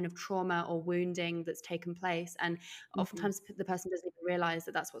some kind of trauma or wounding that's taken place. And oftentimes the person doesn't even realize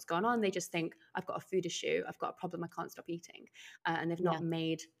that that's what's going on. They just think I've got a food issue, I've got a problem, I can't stop eating, and they've not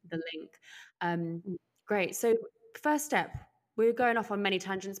made the link. Great. So first step, we're going off on many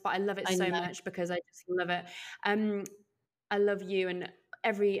tangents, but I love it so much because I just love it. I love you, and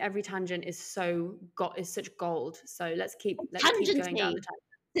every tangent is such gold. So let's keep going down the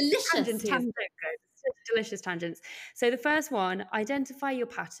delicious tangents. Delicious tangents. So the first one, identify your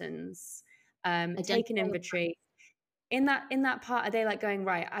patterns. Take an inventory. In that part, are they like going,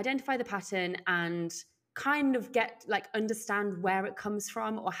 right, identify the pattern and kind of understand where it comes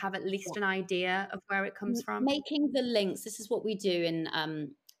from, or have at least an idea of where it comes from? Making the links. This is what we do in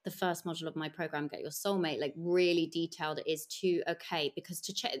the first module of my program, Get Your Soulmate, like really detailed. It is because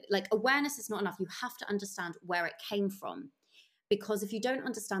to check, like awareness is not enough. You have to understand where it came from, because if you don't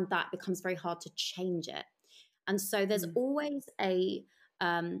understand that, it becomes very hard to change it. And so there's always a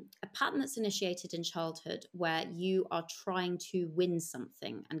pattern that's initiated in childhood where you are trying to win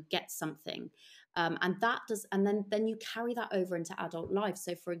something and get something. And then you carry that over into adult life.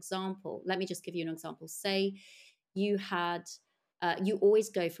 So for example, let me just give you an example. Say you had, you always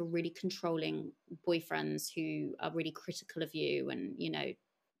go for really controlling boyfriends who are really critical of you and, you know,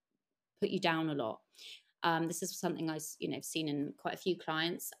 put you down a lot. This is something I've seen in quite a few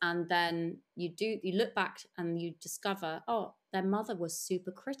clients. And then you look back and you discover, oh, their mother was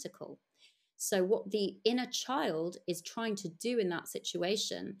super critical. So what the inner child is trying to do in that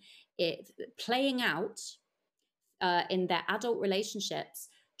situation, it playing out in their adult relationships,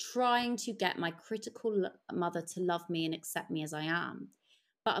 trying to get my critical mother to love me and accept me as I am.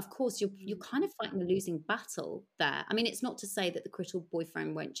 But of course, you're kind of fighting a losing battle there. I mean, it's not to say that the critical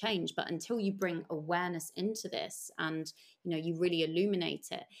boyfriend won't change, but until you bring awareness into this and, you know, you really illuminate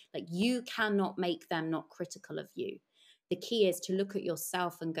it, like you cannot make them not critical of you. The key is to look at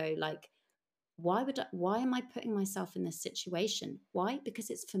yourself and go like, why am I putting myself in this situation? Why?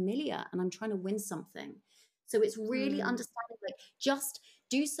 Because it's familiar and I'm trying to win something. So it's really understanding, like just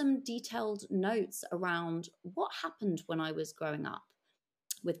do some detailed notes around what happened when I was growing up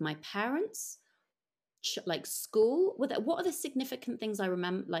with my parents, like school, what are the significant things I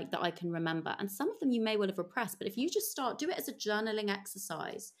remember, like that I can remember? And some of them you may well have repressed, but if you just do it as a journaling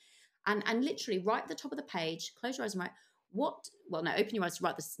exercise, and literally right at the top of the page, close your eyes and write open your eyes to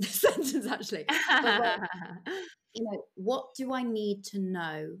write the sentence actually. But what do I need to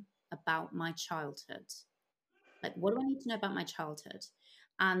know about my childhood? Like, what do I need to know about my childhood?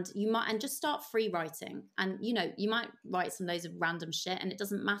 And just start free writing. And, you might write some loads of random shit and it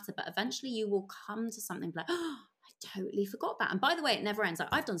doesn't matter, but eventually you will come to something like, oh, I totally forgot that. And by the way, it never ends. Like,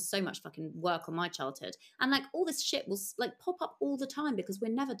 I've done so much fucking work on my childhood, and like all this shit will like pop up all the time because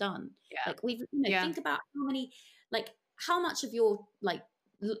we're never done. Yeah. Like think about how much of your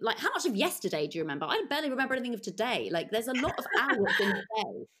how much of yesterday do you remember? I barely remember anything of today. Like, there's a lot of hours in the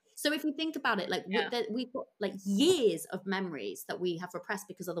day. So if you think about it, we've got like years of memories that we have repressed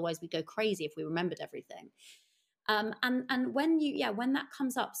because otherwise we go crazy if we remembered everything. And when that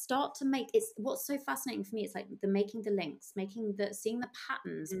comes up, start to make it's what's so fascinating for me. It's like making the links, seeing the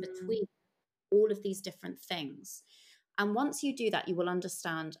patterns between all of these different things. And once you do that, you will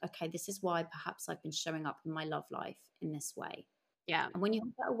understand, okay, this is why perhaps I've been showing up in my love life in this way. Yeah. And when you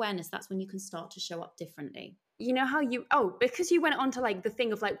have that awareness, that's when you can start to show up differently. You know how because you went on to like the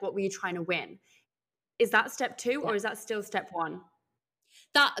thing of like, what were you trying to win? Is that step 2 or is that still step 1?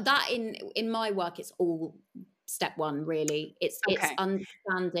 That in my work, it's all step 1, really. It's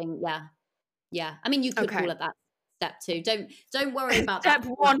understanding. Yeah. I mean, you could call it that step 2. Don't worry about step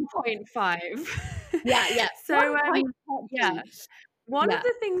that. 1.5. Yeah. So One of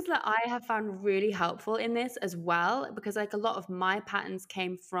the things that I have found really helpful in this as well, because like a lot of my patterns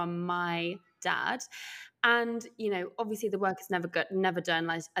came from my dad. And, obviously the work is never done.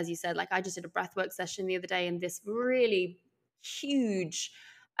 Like, as you said, like I just did a breathwork session the other day, and this really huge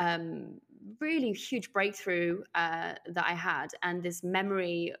breakthrough that I had, and this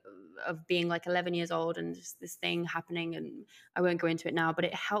memory of being like 11 years old and just this thing happening, and I won't go into it now, but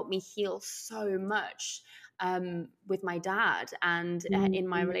it helped me heal so much with my dad and in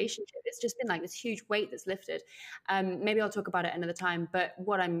my relationship. It's just been like this huge weight that's lifted. Maybe I'll talk about it another time, but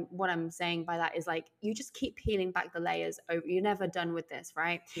what I'm saying by that is like, you just keep peeling back the layers over. You're never done with this,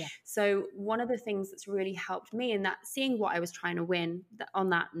 right? Yeah. So one of the things that's really helped me in that, seeing what I was trying to win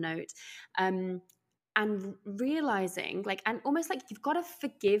on that note, and realizing like, and almost like you've got to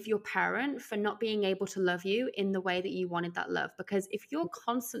forgive your parent for not being able to love you in the way that you wanted that love. Because if you're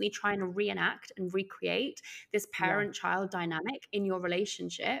constantly trying to reenact and recreate this parent-child dynamic in your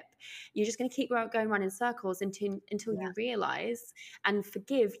relationship, you're just going to keep going around in circles until you realize and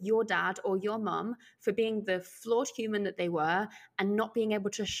forgive your dad or your mum for being the flawed human that they were and not being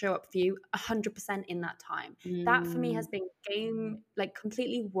able to show up for you 100% in that time. That for me has been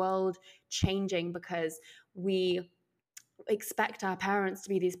completely world changing, because we expect our parents to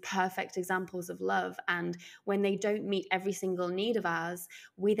be these perfect examples of love, and when they don't meet every single need of ours,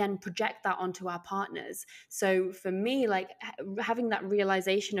 we then project that onto our partners. So for me, like having that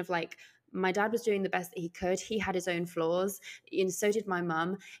realization of like, my dad was doing the best that he could. He had his own flaws, and so did my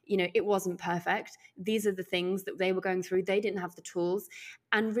mum. It wasn't perfect. These are the things that they were going through. They didn't have the tools,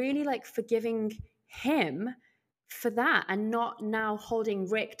 and really like forgiving him for that, and not now holding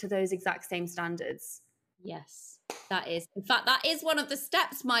Rick to those exact same standards. Yes, that is. In fact, that is one of the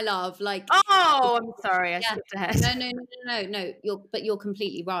steps, my love. Like, oh, I'm sorry, I skipped ahead. No. You're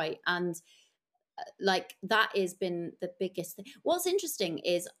completely right, and like that has been the biggest thing. What's interesting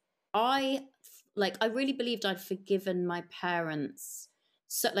is I really believed I'd forgiven my parents,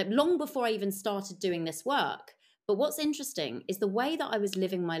 so like long before I even started doing this work. But what's interesting is the way that I was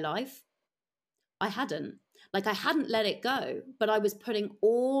living my life, I hadn't let it go, but I was putting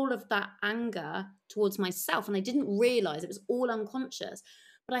all of that anger towards myself, and I didn't realize it was all unconscious.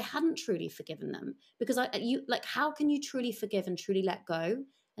 But I hadn't truly forgiven them, because how can you truly forgive and truly let go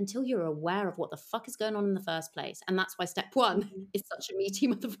until you're aware of what the fuck is going on in the first place? And that's why step 1 is such a meaty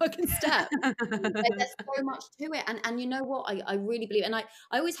motherfucking step. There's so much to it, and you know what? I really believe, and I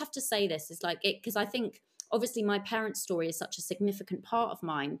always have to say this, is like it, because I think obviously my parents' story is such a significant part of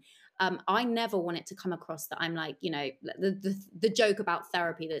mine. I never want it to come across that I'm like, the joke about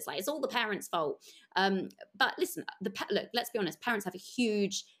therapy that it's like, it's all the parents' fault. But listen, look, let's be honest, parents have a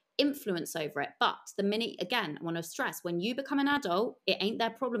huge influence over it. But the minute, again, I want to stress, when you become an adult, it ain't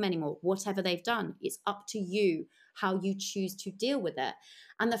their problem anymore. Whatever they've done, it's up to you how you choose to deal with it.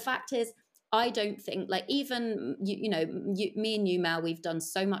 And the fact is, I don't think, like, even, me and you, Mel, we've done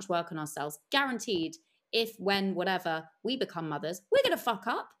so much work on ourselves. Guaranteed, if, when, whatever, we become mothers, we're going to fuck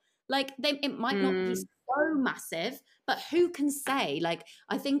up. Like, it might not be so massive, but who can say? Like,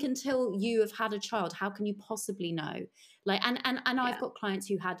 I think until you have had a child, how can you possibly know? Like, and I've got clients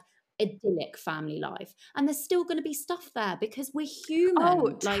who had idyllic family life. And there's still going to be stuff there because we're human.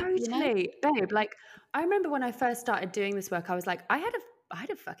 Oh, like, you know, totally, babe. Like, I remember when I first started doing this work, I was like, I had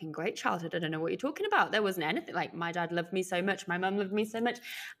a fucking great childhood. I don't know what you're talking about. There wasn't anything. Like, my dad loved me so much, my mum loved me so much,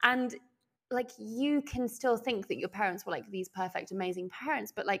 and like, you can still think that your parents were like these perfect, amazing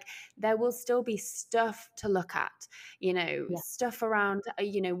parents, but like, there will still be stuff to look at, you know, yeah, stuff around,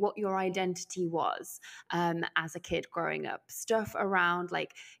 you know, what your identity was as a kid growing up, stuff around,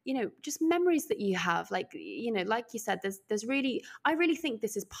 like, you know, just memories that you have, like, you know, like you said, there's really, I really think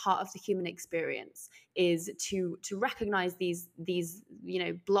this is part of the human experience, is to recognize these, you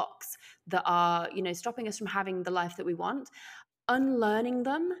know, blocks that are, you know, stopping us from having the life that we want, unlearning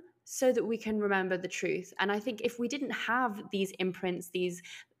them so that we can remember the truth. And I think if we didn't have these imprints, these,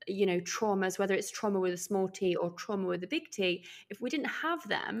 you know, traumas, whether it's trauma with a small t or trauma with a big T, if we didn't have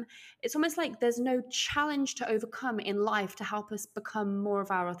them, it's almost like there's no challenge to overcome in life to help us become more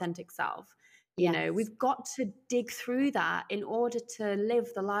of our authentic self. You know, yes. we've got to dig through that in order to live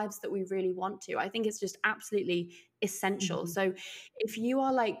the lives that we really want to. I think it's just absolutely essential. Mhm. So if you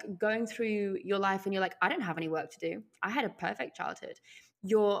are like going through your life and you're like, I don't have any work to do, I had a perfect childhood,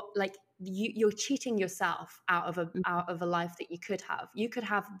 you're like, you're cheating yourself out of a life that you could have. You could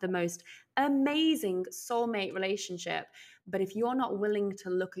have the most amazing soulmate relationship, but if you're not willing to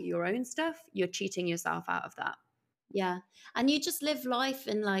look at your own stuff, you're cheating yourself out of that. Yeah. And you just live life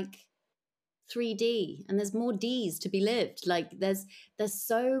in like 3D, and there's more Ds to be lived. Like, there's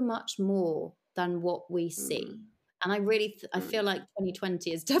so much more than what we see. Mm. And I really I Mm. feel like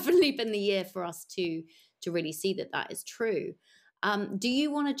 2020 has definitely been the year for us to really see that that is true. Do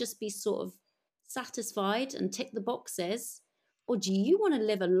you want to just be sort of satisfied and tick the boxes, or do you want to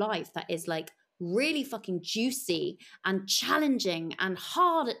live a life that is like really fucking juicy and challenging and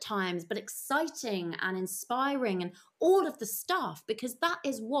hard at times, but exciting and inspiring and all of the stuff? Because that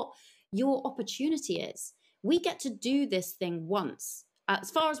is what your opportunity is. We get to do this thing once,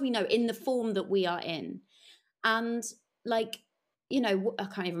 as far as we know, in the form that we are in. And like, you know, I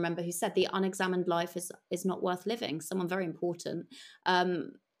can't even remember who said the unexamined life is not worth living. Someone very important.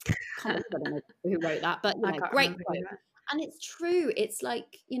 Can't remember, I don't know who wrote that, but you I know, can't great remember quote. either. And it's true. It's like,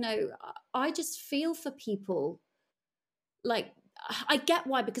 you know, I just feel for people. Like, I get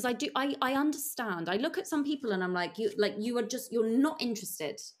why, because I understand. I look at some people and I'm like, you are just, you're not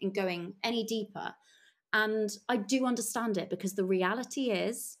interested in going any deeper. And I do understand it, because the reality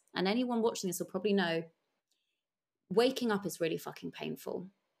is, and anyone watching this will probably know, waking up is really fucking painful.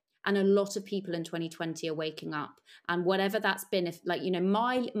 And a lot of people in 2020 are waking up, and whatever that's been, if like, you know,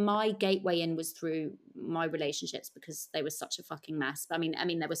 my gateway in was through my relationships, because they were such a fucking mess. I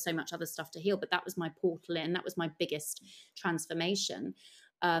mean there was so much other stuff to heal, but that was my portal in. That was my biggest transformation.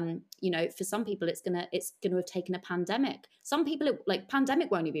 You know, for some people it's gonna have taken a pandemic. Some people, like,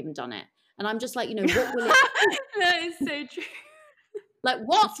 pandemic won't have even done it. And I'm just like, you know, what will it That is so true. like,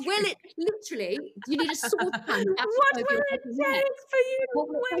 what will it literally, you need a saucepan to actually What over will your it fucking head? take for you What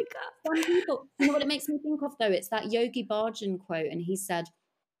will to it take? wake up? Some people, you know what it makes me think of though? It's that Yogi Bhajan quote, and he said,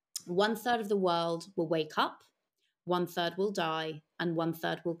 1/3 of the world will wake up, 1/3 will die, and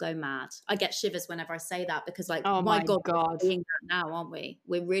 1/3 will go mad. I get shivers whenever I say that, because, like, Oh my my God, God. we're seeing that now, aren't we?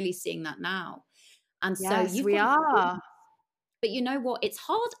 We're really seeing that now. And so Yes, you've we got to, are. but you know what? It's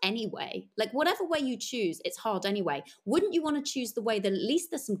hard anyway. Like, whatever way you choose, it's hard anyway. Wouldn't you want to choose the way that at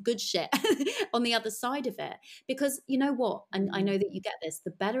least there's some good shit on the other side of it? Because you know what? And I know that you get this,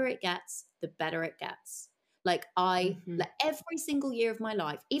 the better it gets, the better it gets. Like, like, every single year of my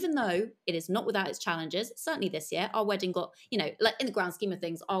life, even though it is not without its challenges, certainly this year, our wedding got, you know, like, in the grand scheme of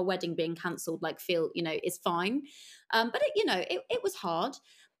things, our wedding being cancelled, like, you know, is fine. But it, you know, it was hard.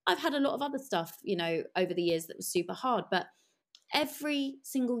 I've had a lot of other stuff, you know, over the years that was super hard, but every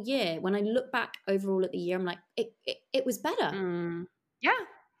single year, when I look back overall at the year, I'm like, it was better. Yeah,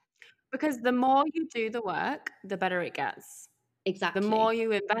 because the more you do the work, the better it gets. The more Exactly.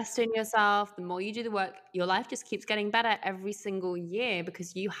 you invest in yourself, the more you do the work, your life just keeps getting better every single year,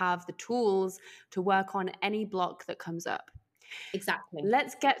 because you have the tools to work on any block that comes up. Exactly.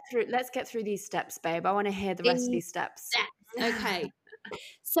 Let's get through these steps, babe. I want to hear the rest of these steps. Okay.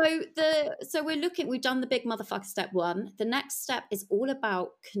 So we've done the big motherfucker step 1. The next step is all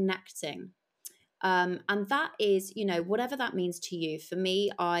about connecting. And that is, you know, whatever that means to you. For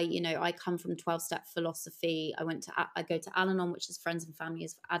me, I come from 12-step philosophy. I go to Al-Anon, which is Friends and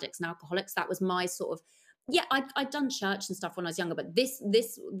Families for Addicts and Alcoholics. That was my sort of, yeah, I'd done church and stuff when I was younger, but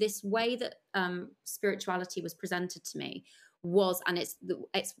this way that spirituality was presented to me was, and it's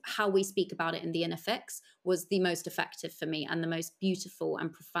how we speak about it in the Inner Fix, was the most effective for me and the most beautiful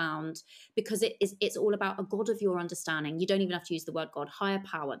and profound, because it's all about a God of your understanding. You don't even have to use the word God. Higher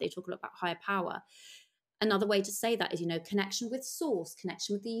power. They talk a lot about higher power. Another way to say that is, connection with source,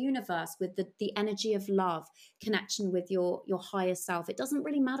 connection with the universe, with the energy of love, connection with your higher self. It doesn't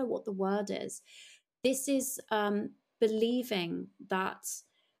really matter what the word is. This is believing that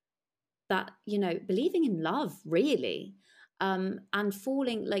believing in love, really, and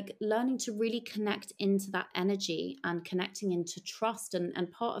falling, like learning to really connect into that energy and connecting into trust.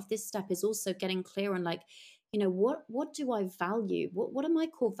 And part of this step is also getting clear on, like, what do I value? What are my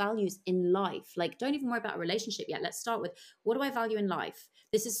core values in life? Like, don't even worry about a relationship yet. Let's start with, what do I value in life?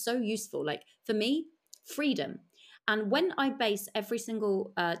 This is so useful. Like, for me, freedom. And when I base every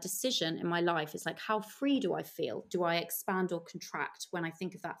single decision in my life, it's like, how free do I feel? Do I expand or contract when I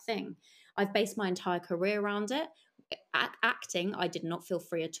think of that thing? I've based my entire career around it. Acting, I did not feel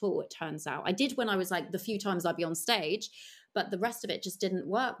free at all, it turns out. I did when I was like, the few times I'd be on stage, but the rest of it just didn't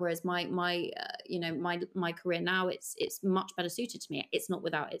work. Whereas my career now, it's much better suited to me. It's not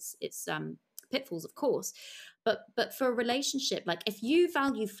without its pitfalls, of course, but for a relationship, like, if you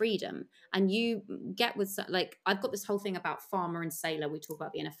value freedom and you get with, like, I've got this whole thing about farmer and sailor. We talk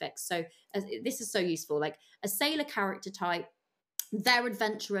about the Inner Fix, so this is so useful. Like, a sailor character type, they're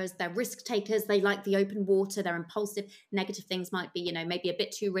adventurers, they're risk takers, they like the open water, they're impulsive. Negative things might be, maybe a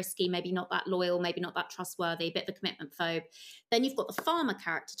bit too risky, maybe not that loyal, maybe not that trustworthy, a bit of a commitment phobe. Then you've got the farmer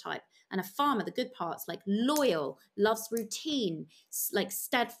character type, and a farmer, the good parts, like loyal, loves routine, like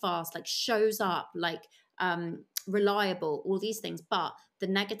steadfast, like shows up, like reliable, all these things. But the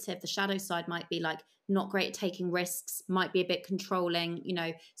negative, the shadow side, might be like not great at taking risks, might be a bit controlling,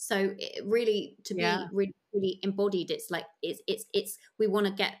 so it really, to be really embodied, it's like it's we want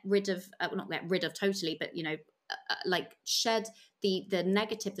to get rid of, not get rid of totally, but like shed the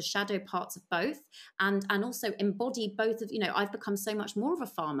negative, the shadow parts of both, and also embody both of, I've become so much more of a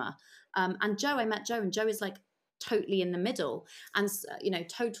farmer, and I met Joe, and Joe is like totally in the middle, and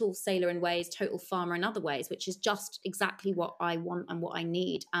total sailor in ways, total farmer in other ways, which is just exactly what I want and what I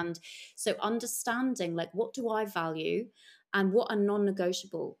need. And so understanding, like, what do I value and what are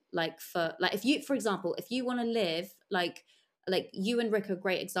non-negotiable, like, if you, for example, if you want to live like you and Rick are a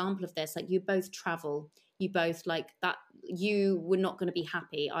great example of this, like, you both travel, you both like that, you were not going to be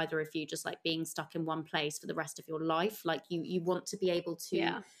happy either of you just like being stuck in one place for the rest of your life. Like, you want to be able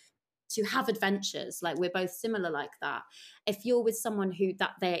to have adventures. Like, we're both similar like that. If you're with someone who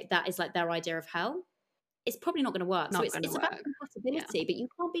that is like their idea of hell, it's probably not going to work. So it's about compatibility, but you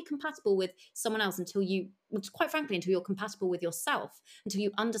can't be compatible with someone else until quite frankly, until you're compatible with yourself, until you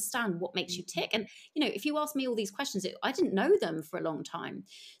understand what makes you tick. And, if you ask me all these questions, I didn't know them for a long time.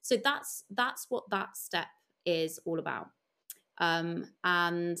 So that's what that step is all about.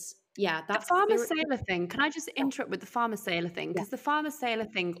 And yeah, that's the farmer sailor thing. Can I just interrupt with the farmer sailor thing? Because the farmer sailor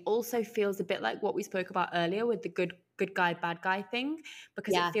thing also feels a bit like what we spoke about earlier with the good guy, bad guy thing,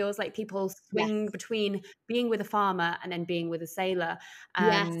 because it feels like people swing between being with a farmer and then being with a sailor,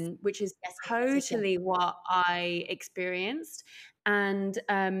 which is totally what I experienced. And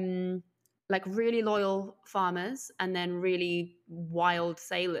like, really loyal farmers and then really wild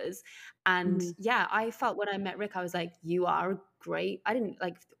sailors. And I felt when I met Rick, I was like, you are great. I didn't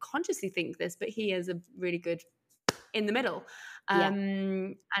like consciously think this, but he is a really good in the middle.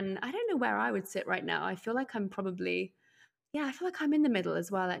 And I don't know where I would sit right now. I feel like I'm probably, I feel like I'm in the middle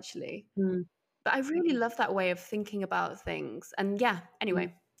as well, actually. But I really love that way of thinking about things. And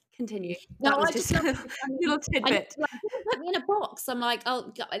anyway, continue. No, that was just a little tidbit. Put me in a box. I'm like,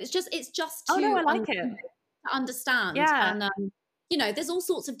 oh, it's just to I like it. To understand. And there's all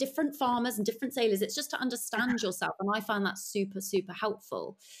sorts of different farmers and different sailors. It's just to understand yourself, and I find that super, super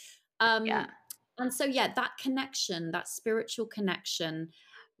helpful. And so that connection, that spiritual connection,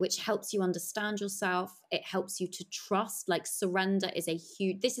 which helps you understand yourself, it helps you to trust. Like, surrender is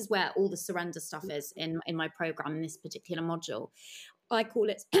this is where all the surrender stuff is in my program, in this particular module. I call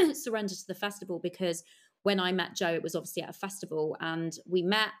it Surrender to the Festival, because when I met Joe, it was obviously at a festival, and we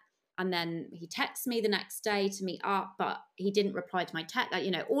met, and then he texted me the next day to meet up, but he didn't reply to my text,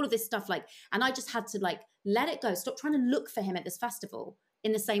 all of this stuff, like, and I just had to like let it go. Stop trying to look for him at this festival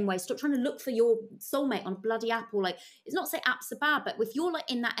in the same way. Stop trying to look for your soulmate on a bloody app, or like, it's not to say apps are bad, but if you're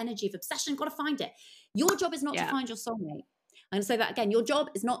like in that energy of obsession, got to find it. Your job is not to find your soulmate. I'm going to say that again. Your job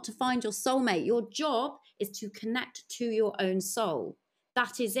is not to find your soulmate. Your job is to connect to your own soul.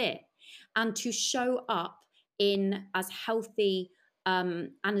 That is it. And to show up in as healthy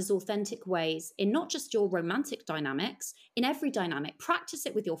and as authentic ways in not just your romantic dynamics, in every dynamic. Practice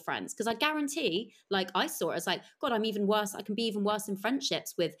it with your friends, because I guarantee, like I saw it as like, God, I'm even worse. I can be even worse in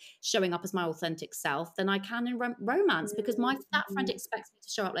friendships with showing up as my authentic self than I can in romance, because that friend expects me to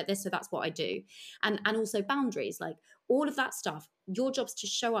show up like this, so that's what I do. And also boundaries, like all of that stuff. Your job's to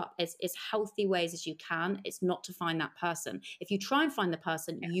show up as healthy ways as you can. It's not to find that person. If you try and find the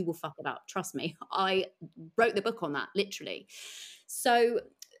person, you will fuck it up. Trust me. I wrote the book on that, literally. So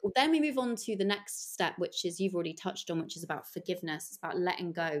then we move on to the next step, which is you've already touched on, which is about forgiveness. It's about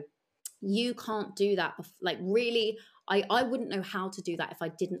letting go. You can't do that. Like really, I wouldn't know how to do that if I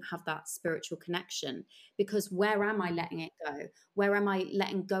didn't have that spiritual connection, because where am I letting it go? Where am I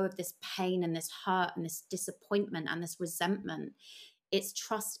letting go of this pain and this hurt and this disappointment and this resentment? It's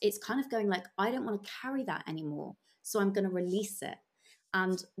trust. It's kind of going like, I don't want to carry that anymore, so I'm going to release it.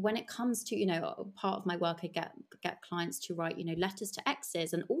 And when it comes to, part of my work, I get clients to write, letters to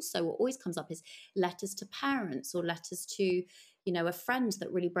exes. And also what always comes up is letters to parents, or letters to, a friend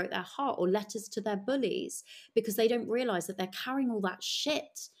that really broke their heart, or letters to their bullies, because they don't realize that they're carrying all that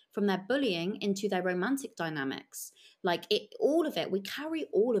shit from their bullying into their romantic dynamics. Like all of it, we carry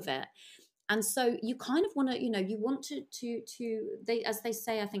all of it. And so you kind of want to, you want they, as they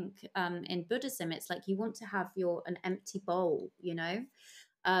say, I think in Buddhism, it's like you want to have an empty bowl,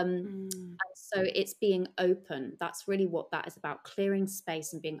 And so it's being open. That's really what that is about, clearing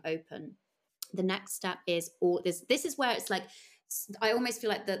space and being open. The next step is this is where it's like, I almost feel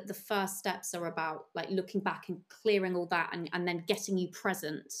like the first steps are about like looking back and clearing all that and then getting you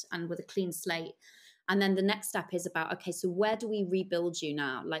present and with a clean slate. And then the next step is about, okay, so where do we rebuild you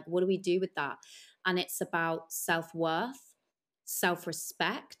now? Like, what do we do with that? And it's about self-worth,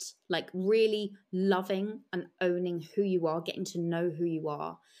 self-respect, like really loving and owning who you are, getting to know who you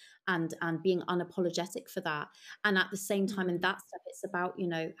are, and being unapologetic for that. And at the same time, in that step, it's about,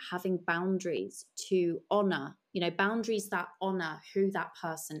 having boundaries to honor, boundaries that honor who that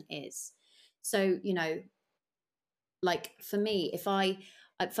person is. So, like for me,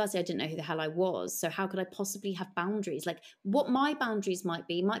 at first I didn't know who the hell I was. So how could I possibly have boundaries? Like what my boundaries might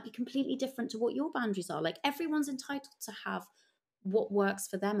be completely different to what your boundaries are. Like everyone's entitled to have what works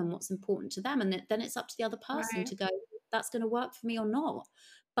for them and what's important to them. And then it's up to the other person to go, that's going to work for me or not.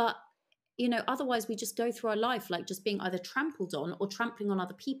 But, otherwise we just go through our life like just being either trampled on or trampling on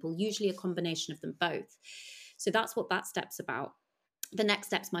other people, usually a combination of them both. So that's what that step's about. The next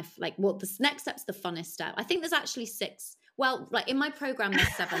step's the next step's the funnest step. I think there's actually 6. Well, like in my program,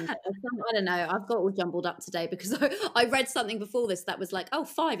 there's 7. I don't know. I've got all jumbled up today because I read something before this that was like,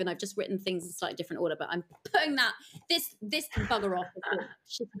 5, and I've just written things in slightly different order. But I'm putting that this can bugger off.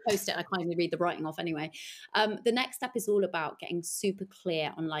 She can post it. I can't even read the writing off anyway. The next step is all about getting super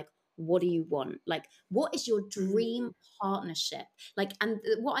clear on like, what do you want? Like, what is your dream partnership? Like, and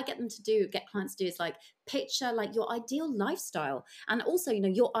what I get clients to do is like picture like your ideal lifestyle, and also,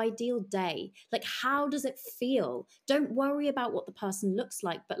 your ideal day. Like, how does it feel? Don't worry about what the person looks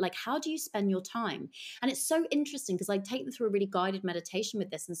like, but like, how do you spend your time? And it's so interesting because I take them through a really guided meditation with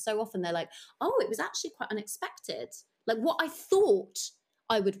this. And so often they're like, oh, it was actually quite unexpected. Like what I thought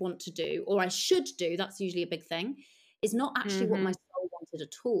I would want to do, or I should do, that's usually a big thing, is not actually what my soul wanted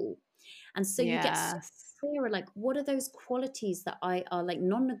at all. And so you get so clearer, like, what are those qualities that are like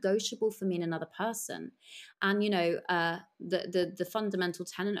non-negotiable for me in another person? And, the fundamental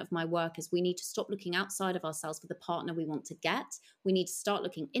tenet of my work is we need to stop looking outside of ourselves for the partner we want to get. We need to start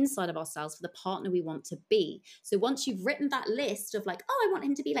looking inside of ourselves for the partner we want to be. So once you've written that list of like, oh, I want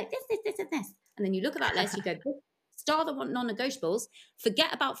him to be like this, and this, and then you look at that list, you go, start the non-negotiables,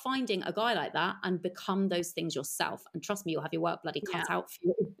 forget about finding a guy like that and become those things yourself. And trust me, you'll have your work bloody cut out for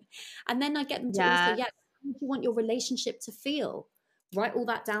you. And then I get them to also, how do you want your relationship to feel? Write all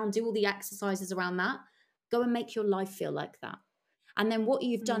that down, do all the exercises around that. Go and make your life feel like that. And then what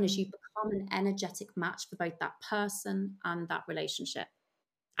you've done is you've become an energetic match for both that person and that relationship.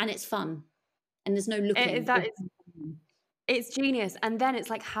 And it's fun. And there's no looking. It's genius. And then it's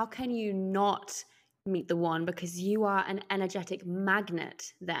like, how can you not meet the one, because you are an energetic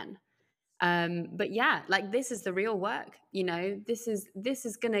magnet then. But yeah, like this is the real work, this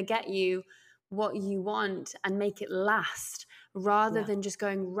is gonna get you what you want and make it last, rather than just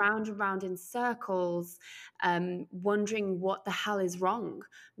going round and round in circles, wondering what the hell is wrong,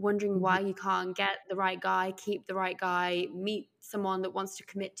 wondering why you can't get the right guy, keep the right guy, meet someone that wants to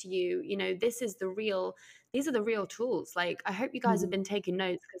commit to you. These are the real tools. Like, I hope you guys have been taking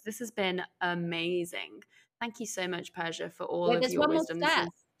notes, because this has been amazing. Thank you so much, Persia, for all of your wisdom.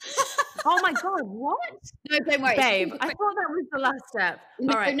 Oh my God, what? No, don't worry. Babe, I thought that was the last step.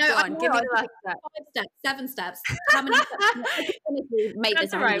 No, All right, no, go I on. know. Give me I the was last like, step. 5 steps, 7 steps. How many steps? Make That's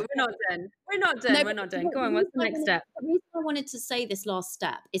this all 100 right. steps. We're not done. We're not done. No, We're but not done. Go on. What's the next step? the reason I wanted to say this last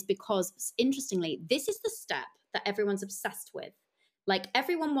step is because, interestingly, this is the step that everyone's obsessed with. Like,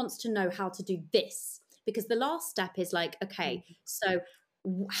 everyone wants to know how to do this, because the last step is like, okay, so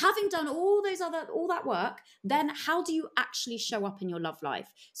having done all that work, then how do you actually show up in your love life?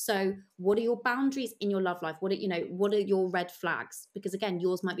 So what are your boundaries in your love life? What are your red flags? Because again,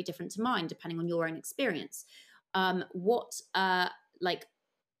 yours might be different to mine depending on your own experience. Like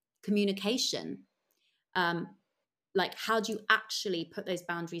communication, like how do you actually put those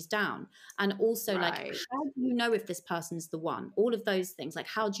boundaries down? And also like, how do you know if this person is the one? All of those things, like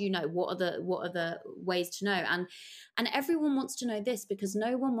how do you know? What are the ways to know? And everyone wants to know this because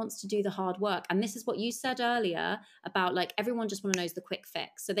no one wants to do the hard work. And this is what you said earlier about like everyone just want to know the quick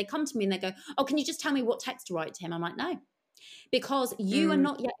fix. So they come to me and they go, oh, can you just tell me what text to write to him? I'm like, no, because you are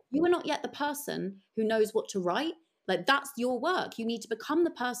not yet the person who knows what to write. Like that's your work. You need to become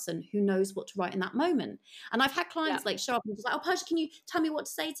the person who knows what to write in that moment. And I've had clients like show up and just like, oh, Persia, can you tell me what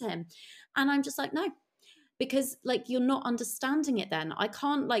to say to him? And I'm just like, no, because like you're not understanding it. Then I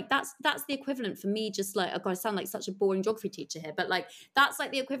can't, like that's the equivalent for me, just like, oh God, I sound like such a boring geography teacher here, but like that's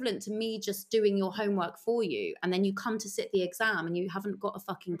like the equivalent to me just doing your homework for you, and then you come to sit the exam and you haven't got a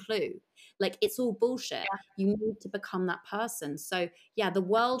fucking clue. Like it's all bullshit. You need to become that person. So yeah, the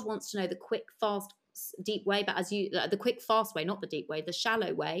world wants to know the quick, fast, deep way, but the quick, fast way, not the deep way, the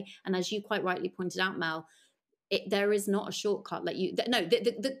shallow way. And as you quite rightly pointed out, Mel, there is not a shortcut. Like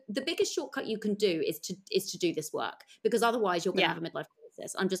the biggest shortcut you can do is to do this work, because otherwise you're going to have a midlife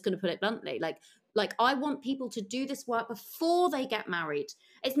crisis. I'm just going to put it bluntly. Like I want people to do this work before they get married.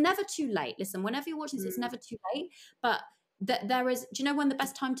 It's never too late. Listen, whenever you're watching this, it's never too late. But there is. Do you know when the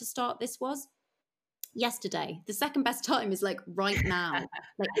best time to start this was? Yesterday. The second best time is like right now.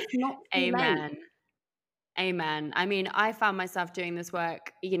 Like it's not too late. Amen. I mean, I found myself doing this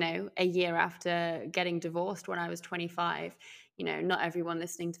work, a year after getting divorced when I was 25. Not everyone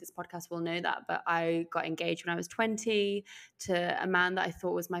listening to this podcast will know that, but I got engaged when I was 20 to a man that I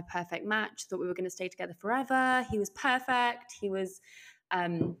thought was my perfect match, thought we were going to stay together forever. He was perfect. He was,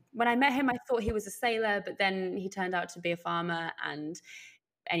 when I met him, I thought he was a sailor, but then he turned out to be a farmer. And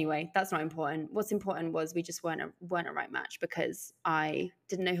anyway, that's not important. What's important was we just weren't a right match, because I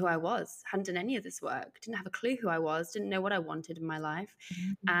didn't know who I was, hadn't done any of this work, didn't have a clue who I was, didn't know what I wanted in my life.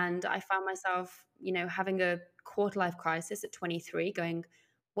 And I found myself, having a quarter life crisis at 23, going,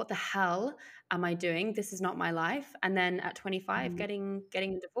 what the hell am I doing? This is not my life. And then at 25, getting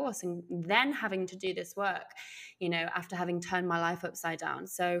a divorce, and then having to do this work, after having turned my life upside down.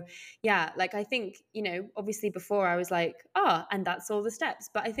 So yeah, like I think, obviously before I was like, oh, and that's all the steps.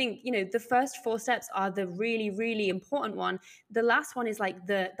 But I think, the first 4 steps are the really, really important one. The last one is like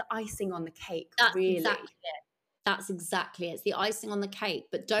the icing on the cake. That's really. Exactly it. That's exactly it. It's the icing on the cake.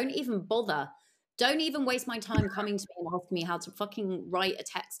 But don't even bother. Don't even waste my time coming to me and asking me how to fucking write a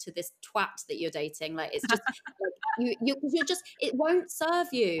text to this twat that you're dating. Like it's just like you're just, it won't serve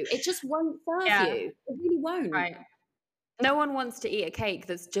you. It just won't serve you. It really won't. Right. No one wants to eat a cake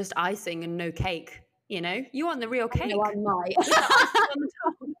that's just icing and no cake. You want the real cake. No, I might.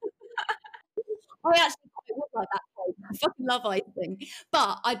 I actually would like that cake. I fucking love icing,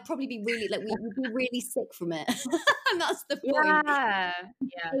 but I'd probably be really like we'd be really sick from it, and that's the point. Yeah,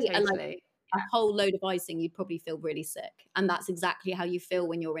 totally. Like, a whole load of icing, you'd probably feel really sick. And that's exactly how you feel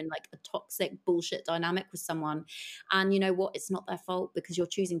when you're in like a toxic bullshit dynamic with someone. And you know what? It's not their fault, because you're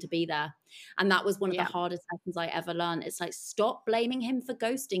choosing to be there. And that was one of the hardest lessons I ever learned. It's like, stop blaming him for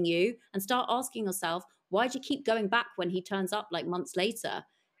ghosting you and start asking yourself, why do you keep going back when he turns up like months later?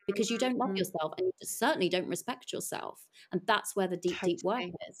 Because you don't love yourself, and you certainly don't respect yourself. And that's where the deep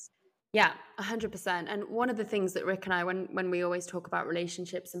work is. Yeah, 100%. And one of the things that Rick and I, when we always talk about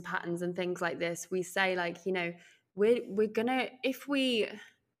relationships and patterns and things like this, we say like, we're gonna, if you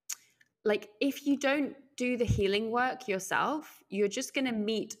don't do the healing work yourself, you're just gonna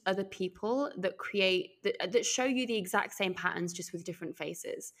meet other people that that show you the exact same patterns, just with different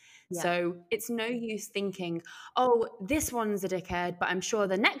faces. So it's no use thinking, oh, this one's a dickhead, but I'm sure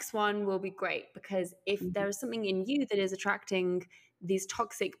the next one will be great. Because if there is something in you that is attracting these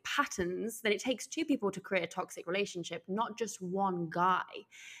toxic patterns, then it takes 2 people to create a toxic relationship, not just one guy.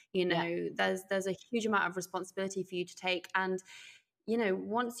 There's a huge amount of responsibility for you to take. And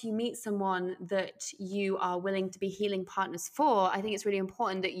once you meet someone that you are willing to be healing partners for, I think it's really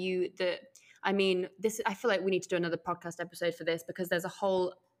important that I feel like we need to do another podcast episode for this, because there's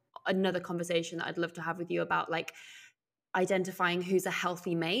another conversation that I'd love to have with you about like identifying who's a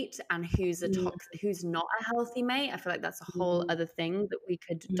healthy mate and who's who's not a healthy mate. I feel like that's a whole other thing that we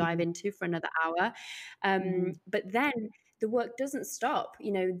could dive into for another hour. But then the work doesn't stop.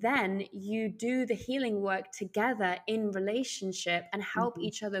 Then you do the healing work together in relationship and help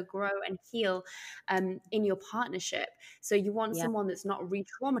each other grow and heal in your partnership. So you want someone that's not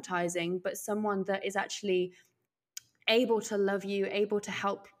re-traumatizing, but someone that is actually able to love you, able to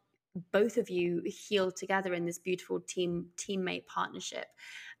help both of you heal together in this beautiful teammate partnership.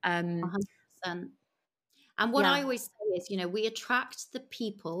 100%. And what I always say is, we attract the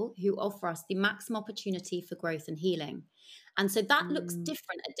people who offer us the maximum opportunity for growth and healing. And so that looks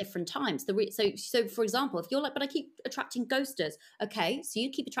different at different times. So for example, if you're like, but I keep attracting ghosters. Okay, so you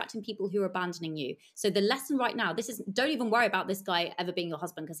keep attracting people who are abandoning you. So the lesson right now, don't even worry about this guy ever being your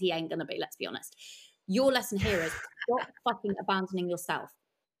husband, because he ain't going to be, let's be honest. Your lesson here is stop fucking abandoning yourself.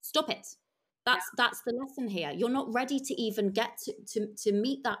 Stop it. That's the lesson here. You're not ready to even get to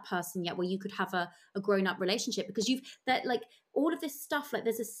meet that person yet where you could have a grown-up relationship, because all of this stuff, like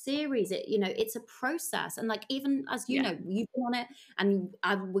there's a series, it's a process. And like, even as you know, you've been on it, and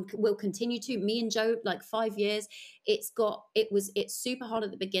I will continue to. Me and Joe, like 5 years, it's super hard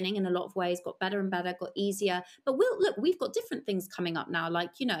at the beginning in a lot of ways, got better and better, got easier. But we've got different things coming up now,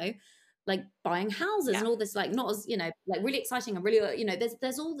 like buying houses and all this, like not as, like really exciting and really,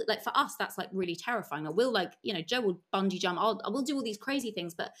 there's all that, like for us, that's like really terrifying. I will Joe will bungee jump. I will do all these crazy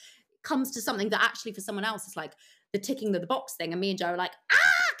things, but it comes to something that actually for someone else is like the ticking of the box thing. And me and Joe are like,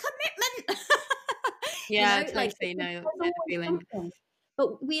 commitment. Totally. No feeling.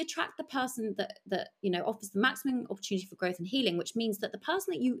 But we attract the person that offers the maximum opportunity for growth and healing, which means that the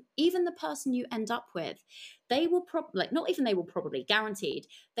person you end up with, they will probably guaranteed,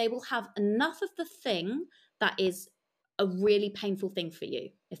 they will have enough of the thing that is a really painful thing for you,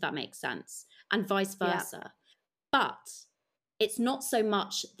 if that makes sense, and vice versa. But it's not so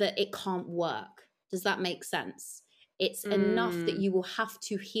much that it can't work. Does that make sense? It's enough that you will have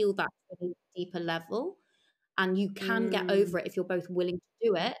to heal that at a deeper level. And you can get over it if you're both willing to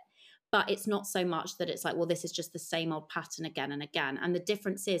do it. But it's not so much that it's like, well, this is just the same old pattern again and again. And the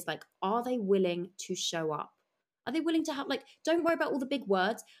difference is, like, are they willing to show up? Are they willing to have, like, don't worry about all the big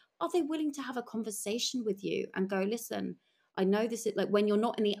words. Are they willing to have a conversation with you and go, listen, I know this is like when you're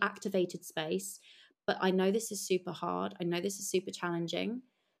not in the activated space, but I know this is super hard. I know this is super challenging,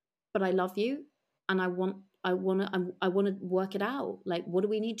 but I love you. And I want to work it out. Like, what do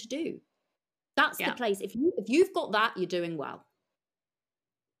we need to do? That's the place. If you've got that, you're doing well.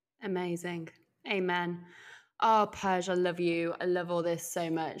 Amazing. Amen. Oh, Perj, I love you. I love all this so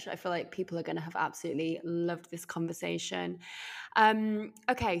much. I feel like people are going to have absolutely loved this conversation.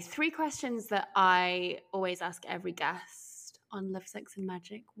 Okay, 3 questions that I always ask every guest on Love, Sex and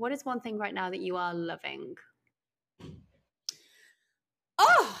Magic. What is one thing right now that you are loving?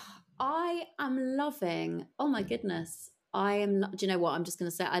 Oh, I am loving. Oh my goodness. do you know what? I'm just going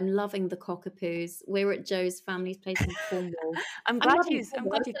to say, I'm loving the cockapoos. We're at Joe's family's place in Cornwall. I'm glad you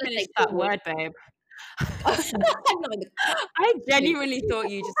finished that word, babe. I genuinely thought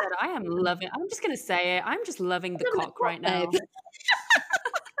you just said, I am loving, I'm just going to say it. I'm just loving the cock right now.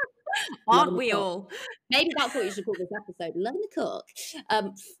 Aren't we all? Maybe that's what you should call this episode, loving the cock.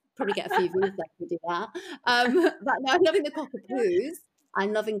 Probably get a few views if we do that. But no, I'm loving the cockapoos.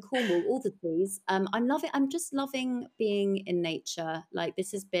 I'm loving Cornwall, all the trees. I'm just loving being in nature. Like,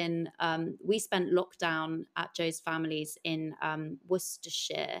 this has been, we spent lockdown at Joe's family's in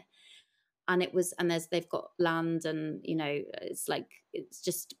Worcestershire. And they've got land, and it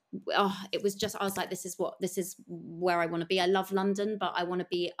was just, I was like, this is where I want to be. I love London, but I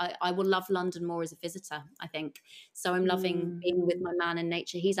will love London more as a visitor, I think. So I'm loving being with my man in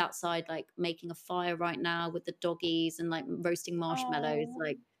nature. He's outside, like, making a fire right now with the doggies and like roasting marshmallows. Oh.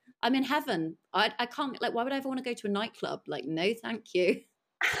 Like, I'm in heaven. I can't, like, why would I ever want to go to a nightclub? Like, no, thank you.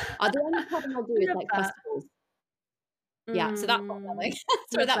 The only problem I'll do is like festivals. Yeah, so that's what I'm loving.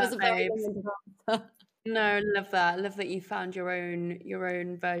 Sorry, that was a very long answer. No, love that. Love that you found your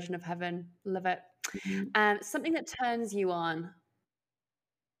own version of heaven. Love it. Something that turns you on.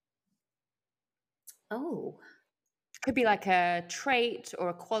 Oh. Could be like a trait or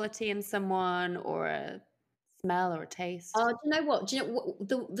a quality in someone, or a smell or a taste. Oh, do you know what?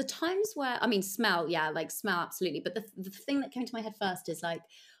 The times where, I mean, smell, like smell, absolutely. But the thing that came to my head first is like,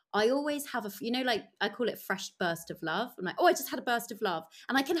 I always have like, I call it fresh burst of love. I'm like, oh, I just had a burst of love.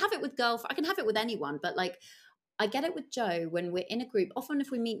 And I can have it with I can have it with anyone, but like, I get it with Joe when we're in a group, often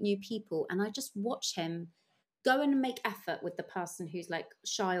if we meet new people, and I just watch him go and make effort with the person who's like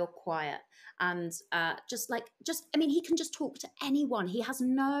shy or quiet. And I mean, he can just talk to anyone. He has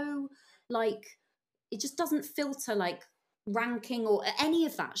no, like, it just doesn't filter like ranking or any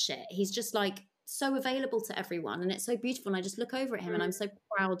of that shit. He's just like so available to everyone, and it's so beautiful. And I just look over at him, and I'm so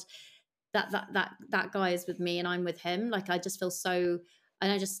proud that guy is with me, and I'm with him. Like I just feel so.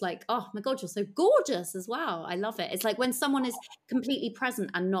 And I just like, oh my God, you're so gorgeous as well. I love it. It's like when someone is completely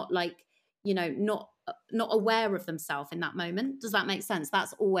present and not like, you know, not aware of themselves in that moment. Does that make sense?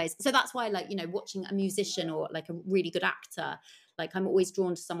 That's always, so that's why, like, you know, watching a musician or like a really good actor, like I'm always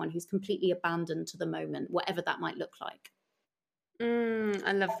drawn to someone who's completely abandoned to the moment, whatever that might look like.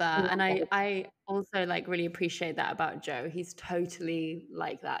 I love that. And I also like really appreciate that about Joe. He's totally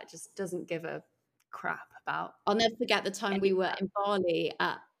like that. Just doesn't give a crap about. I'll never forget the time we were in Bali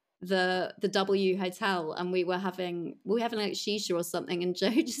at the W Hotel, and we were having like shisha or something, and Joe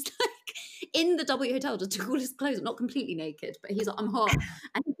just like in the W Hotel just took all his clothes, not completely naked, but he's like, I'm hot.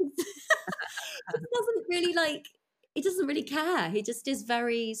 And he doesn't really like, he doesn't really care. He just is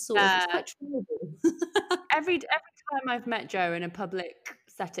very sort of, it's quite trouble. Every time I've met Joe in a public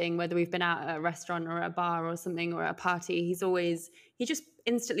setting, whether we've been out at a restaurant or a bar or something or at a party, he just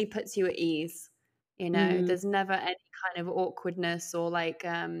instantly puts you at ease. You know, there's never any kind of awkwardness or like,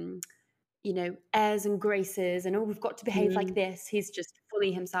 you know, airs and graces and, oh, we've got to behave like this. He's just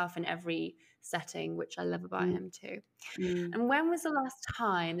fully himself in every setting, which I love about him too. And when was the last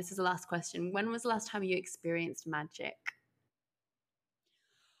time, this is the last question, when was the last time you experienced magic?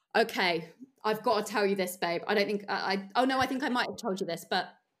 Okay, I've got to tell you this, babe. I don't think I think I might have told you this, but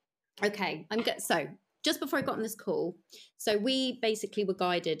okay, so just before I got on this call, so we basically were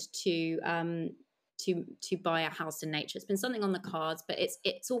guided to buy a house in nature. It's been something on the cards, but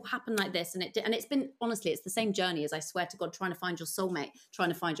it's all happened like this, and it's been, honestly, it's the same journey as, I swear to God, trying to find your soulmate, trying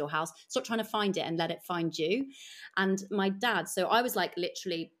to find your house. Stop trying to find it and let it find you. And my dad, so I was like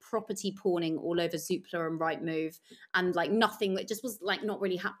literally property pawning all over Zoopla and Rightmove, and like nothing, it just was like not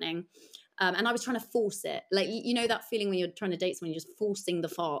really happening. And I was trying to force it. Like, you know that feeling when you're trying to date someone, you're just forcing the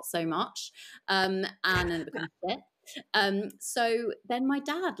fart so much. And then it becomes shit. So then my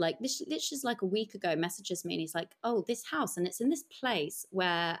dad, like this is like a week ago, messages me, and he's like, oh, this house, and it's in this place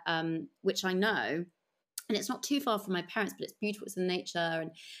where which I know, and it's not too far from my parents, but it's beautiful, it's in nature. And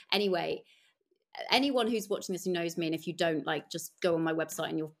anyway, anyone who's watching this who knows me, and if you don't, like, just go on my website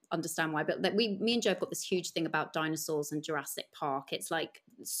and you'll understand why. But me and Joe have got this huge thing about dinosaurs and Jurassic Park. It's like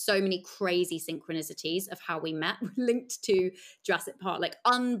so many crazy synchronicities of how we met linked to Jurassic Park, like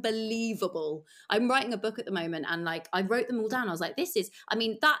unbelievable. I'm writing a book at the moment, and like I wrote them all down. I was like, this is, I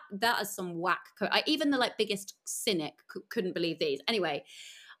mean, that is some whack. Even the like biggest cynic couldn't believe these. Anyway,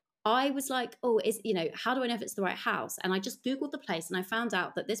 I was like, oh, how do I know if it's the right house? And I just Googled the place, and I found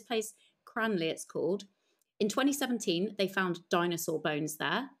out that this place, Cranley it's called, in 2017 they found dinosaur bones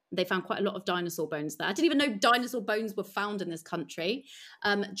there. They found quite a lot of dinosaur bones there. I didn't even know dinosaur bones were found in this country.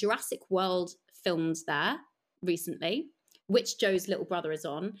 Jurassic World filmed there recently, which Joe's little brother is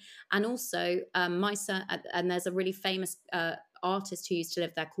on. And also my son, and there's a really famous artist who used to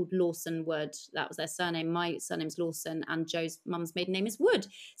live there called Lawson Wood. That was their surname. My surname's Lawson, and Joe's mum's maiden name is Wood.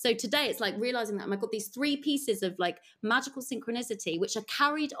 So today it's like realizing that I've got these three pieces of like magical synchronicity, which are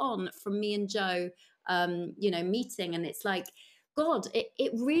carried on from me and Joe, meeting. And it's like, God,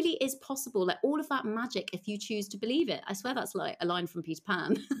 it really is possible. Like all of that magic, if you choose to believe it. I swear that's like a line from Peter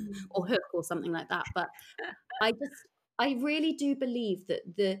Pan or Hook or something like that. But I really do believe that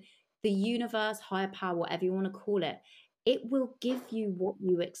the universe, higher power, whatever you want to call it, it will give you what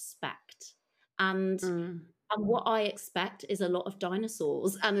you expect. And what I expect is a lot of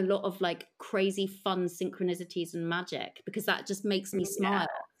dinosaurs and a lot of like crazy fun synchronicities and magic, because that just makes me smile.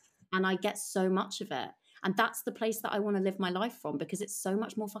 And I get so much of it. And that's the place that I want to live my life from, because it's so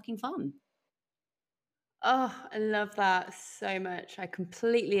much more fucking fun. Oh, I love that so much. I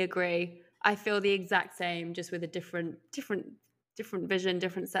completely agree. I feel the exact same, just with a different vision,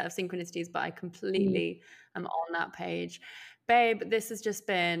 different set of synchronicities, but I completely am on that page. Babe, this has just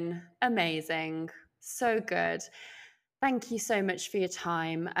been amazing. So good. Thank you so much for your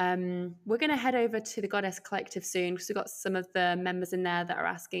time. We're going to head over to the Goddess Collective soon, because we've got some of the members in there that are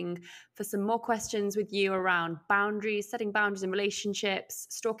asking for some more questions with you around boundaries, setting boundaries in relationships,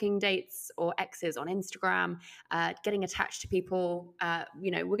 stalking dates or exes on Instagram, getting attached to people.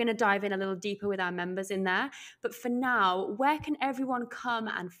 We're going to dive in a little deeper with our members in there. But for now, where can everyone come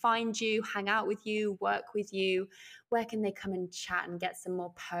and find you, hang out with you, work with you? Where can they come and chat and get some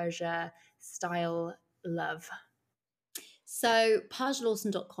more Persia style love? So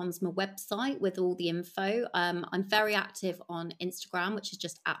persialawson.com is my website with all the info. I'm very active on Instagram, which is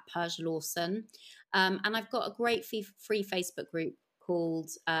just at persialawson. And I've got a great free Facebook group called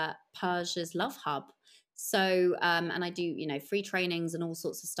Persia's Love Hub. So, and I do, you know, free trainings and all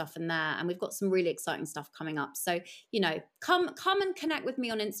sorts of stuff in there. And we've got some really exciting stuff coming up. So, you know, come and connect with me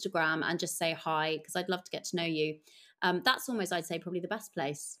on Instagram and just say hi, because I'd love to get to know you. That's almost, I'd say, probably the best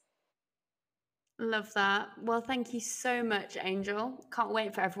place. Love that. Well, thank you so much, Angel. Can't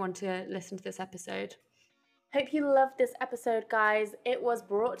wait for everyone to listen to this episode. Hope you loved this episode, guys. It was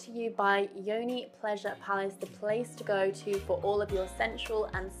brought to you by Yoni Pleasure Palace, the place to go to for all of your sensual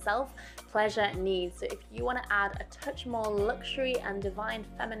and self-pleasure needs. So if you want to add a touch more luxury and divine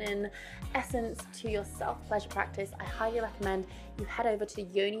feminine essence to your self-pleasure practice, I highly recommend you head over to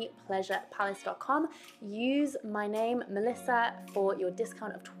yonipleasurepalace.com. Use my name, Melissa, for your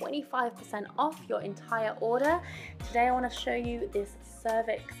discount of 25% off your entire order. Today I want to show you this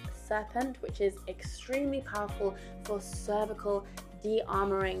cervix serpent, which is extremely powerful for cervical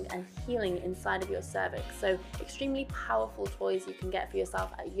de-armoring and healing inside of your cervix. So extremely powerful toys you can get for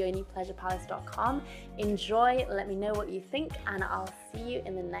yourself at yonipleasurepalace.com. Enjoy, let me know what you think, and I'll see you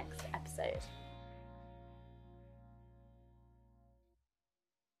in the next episode.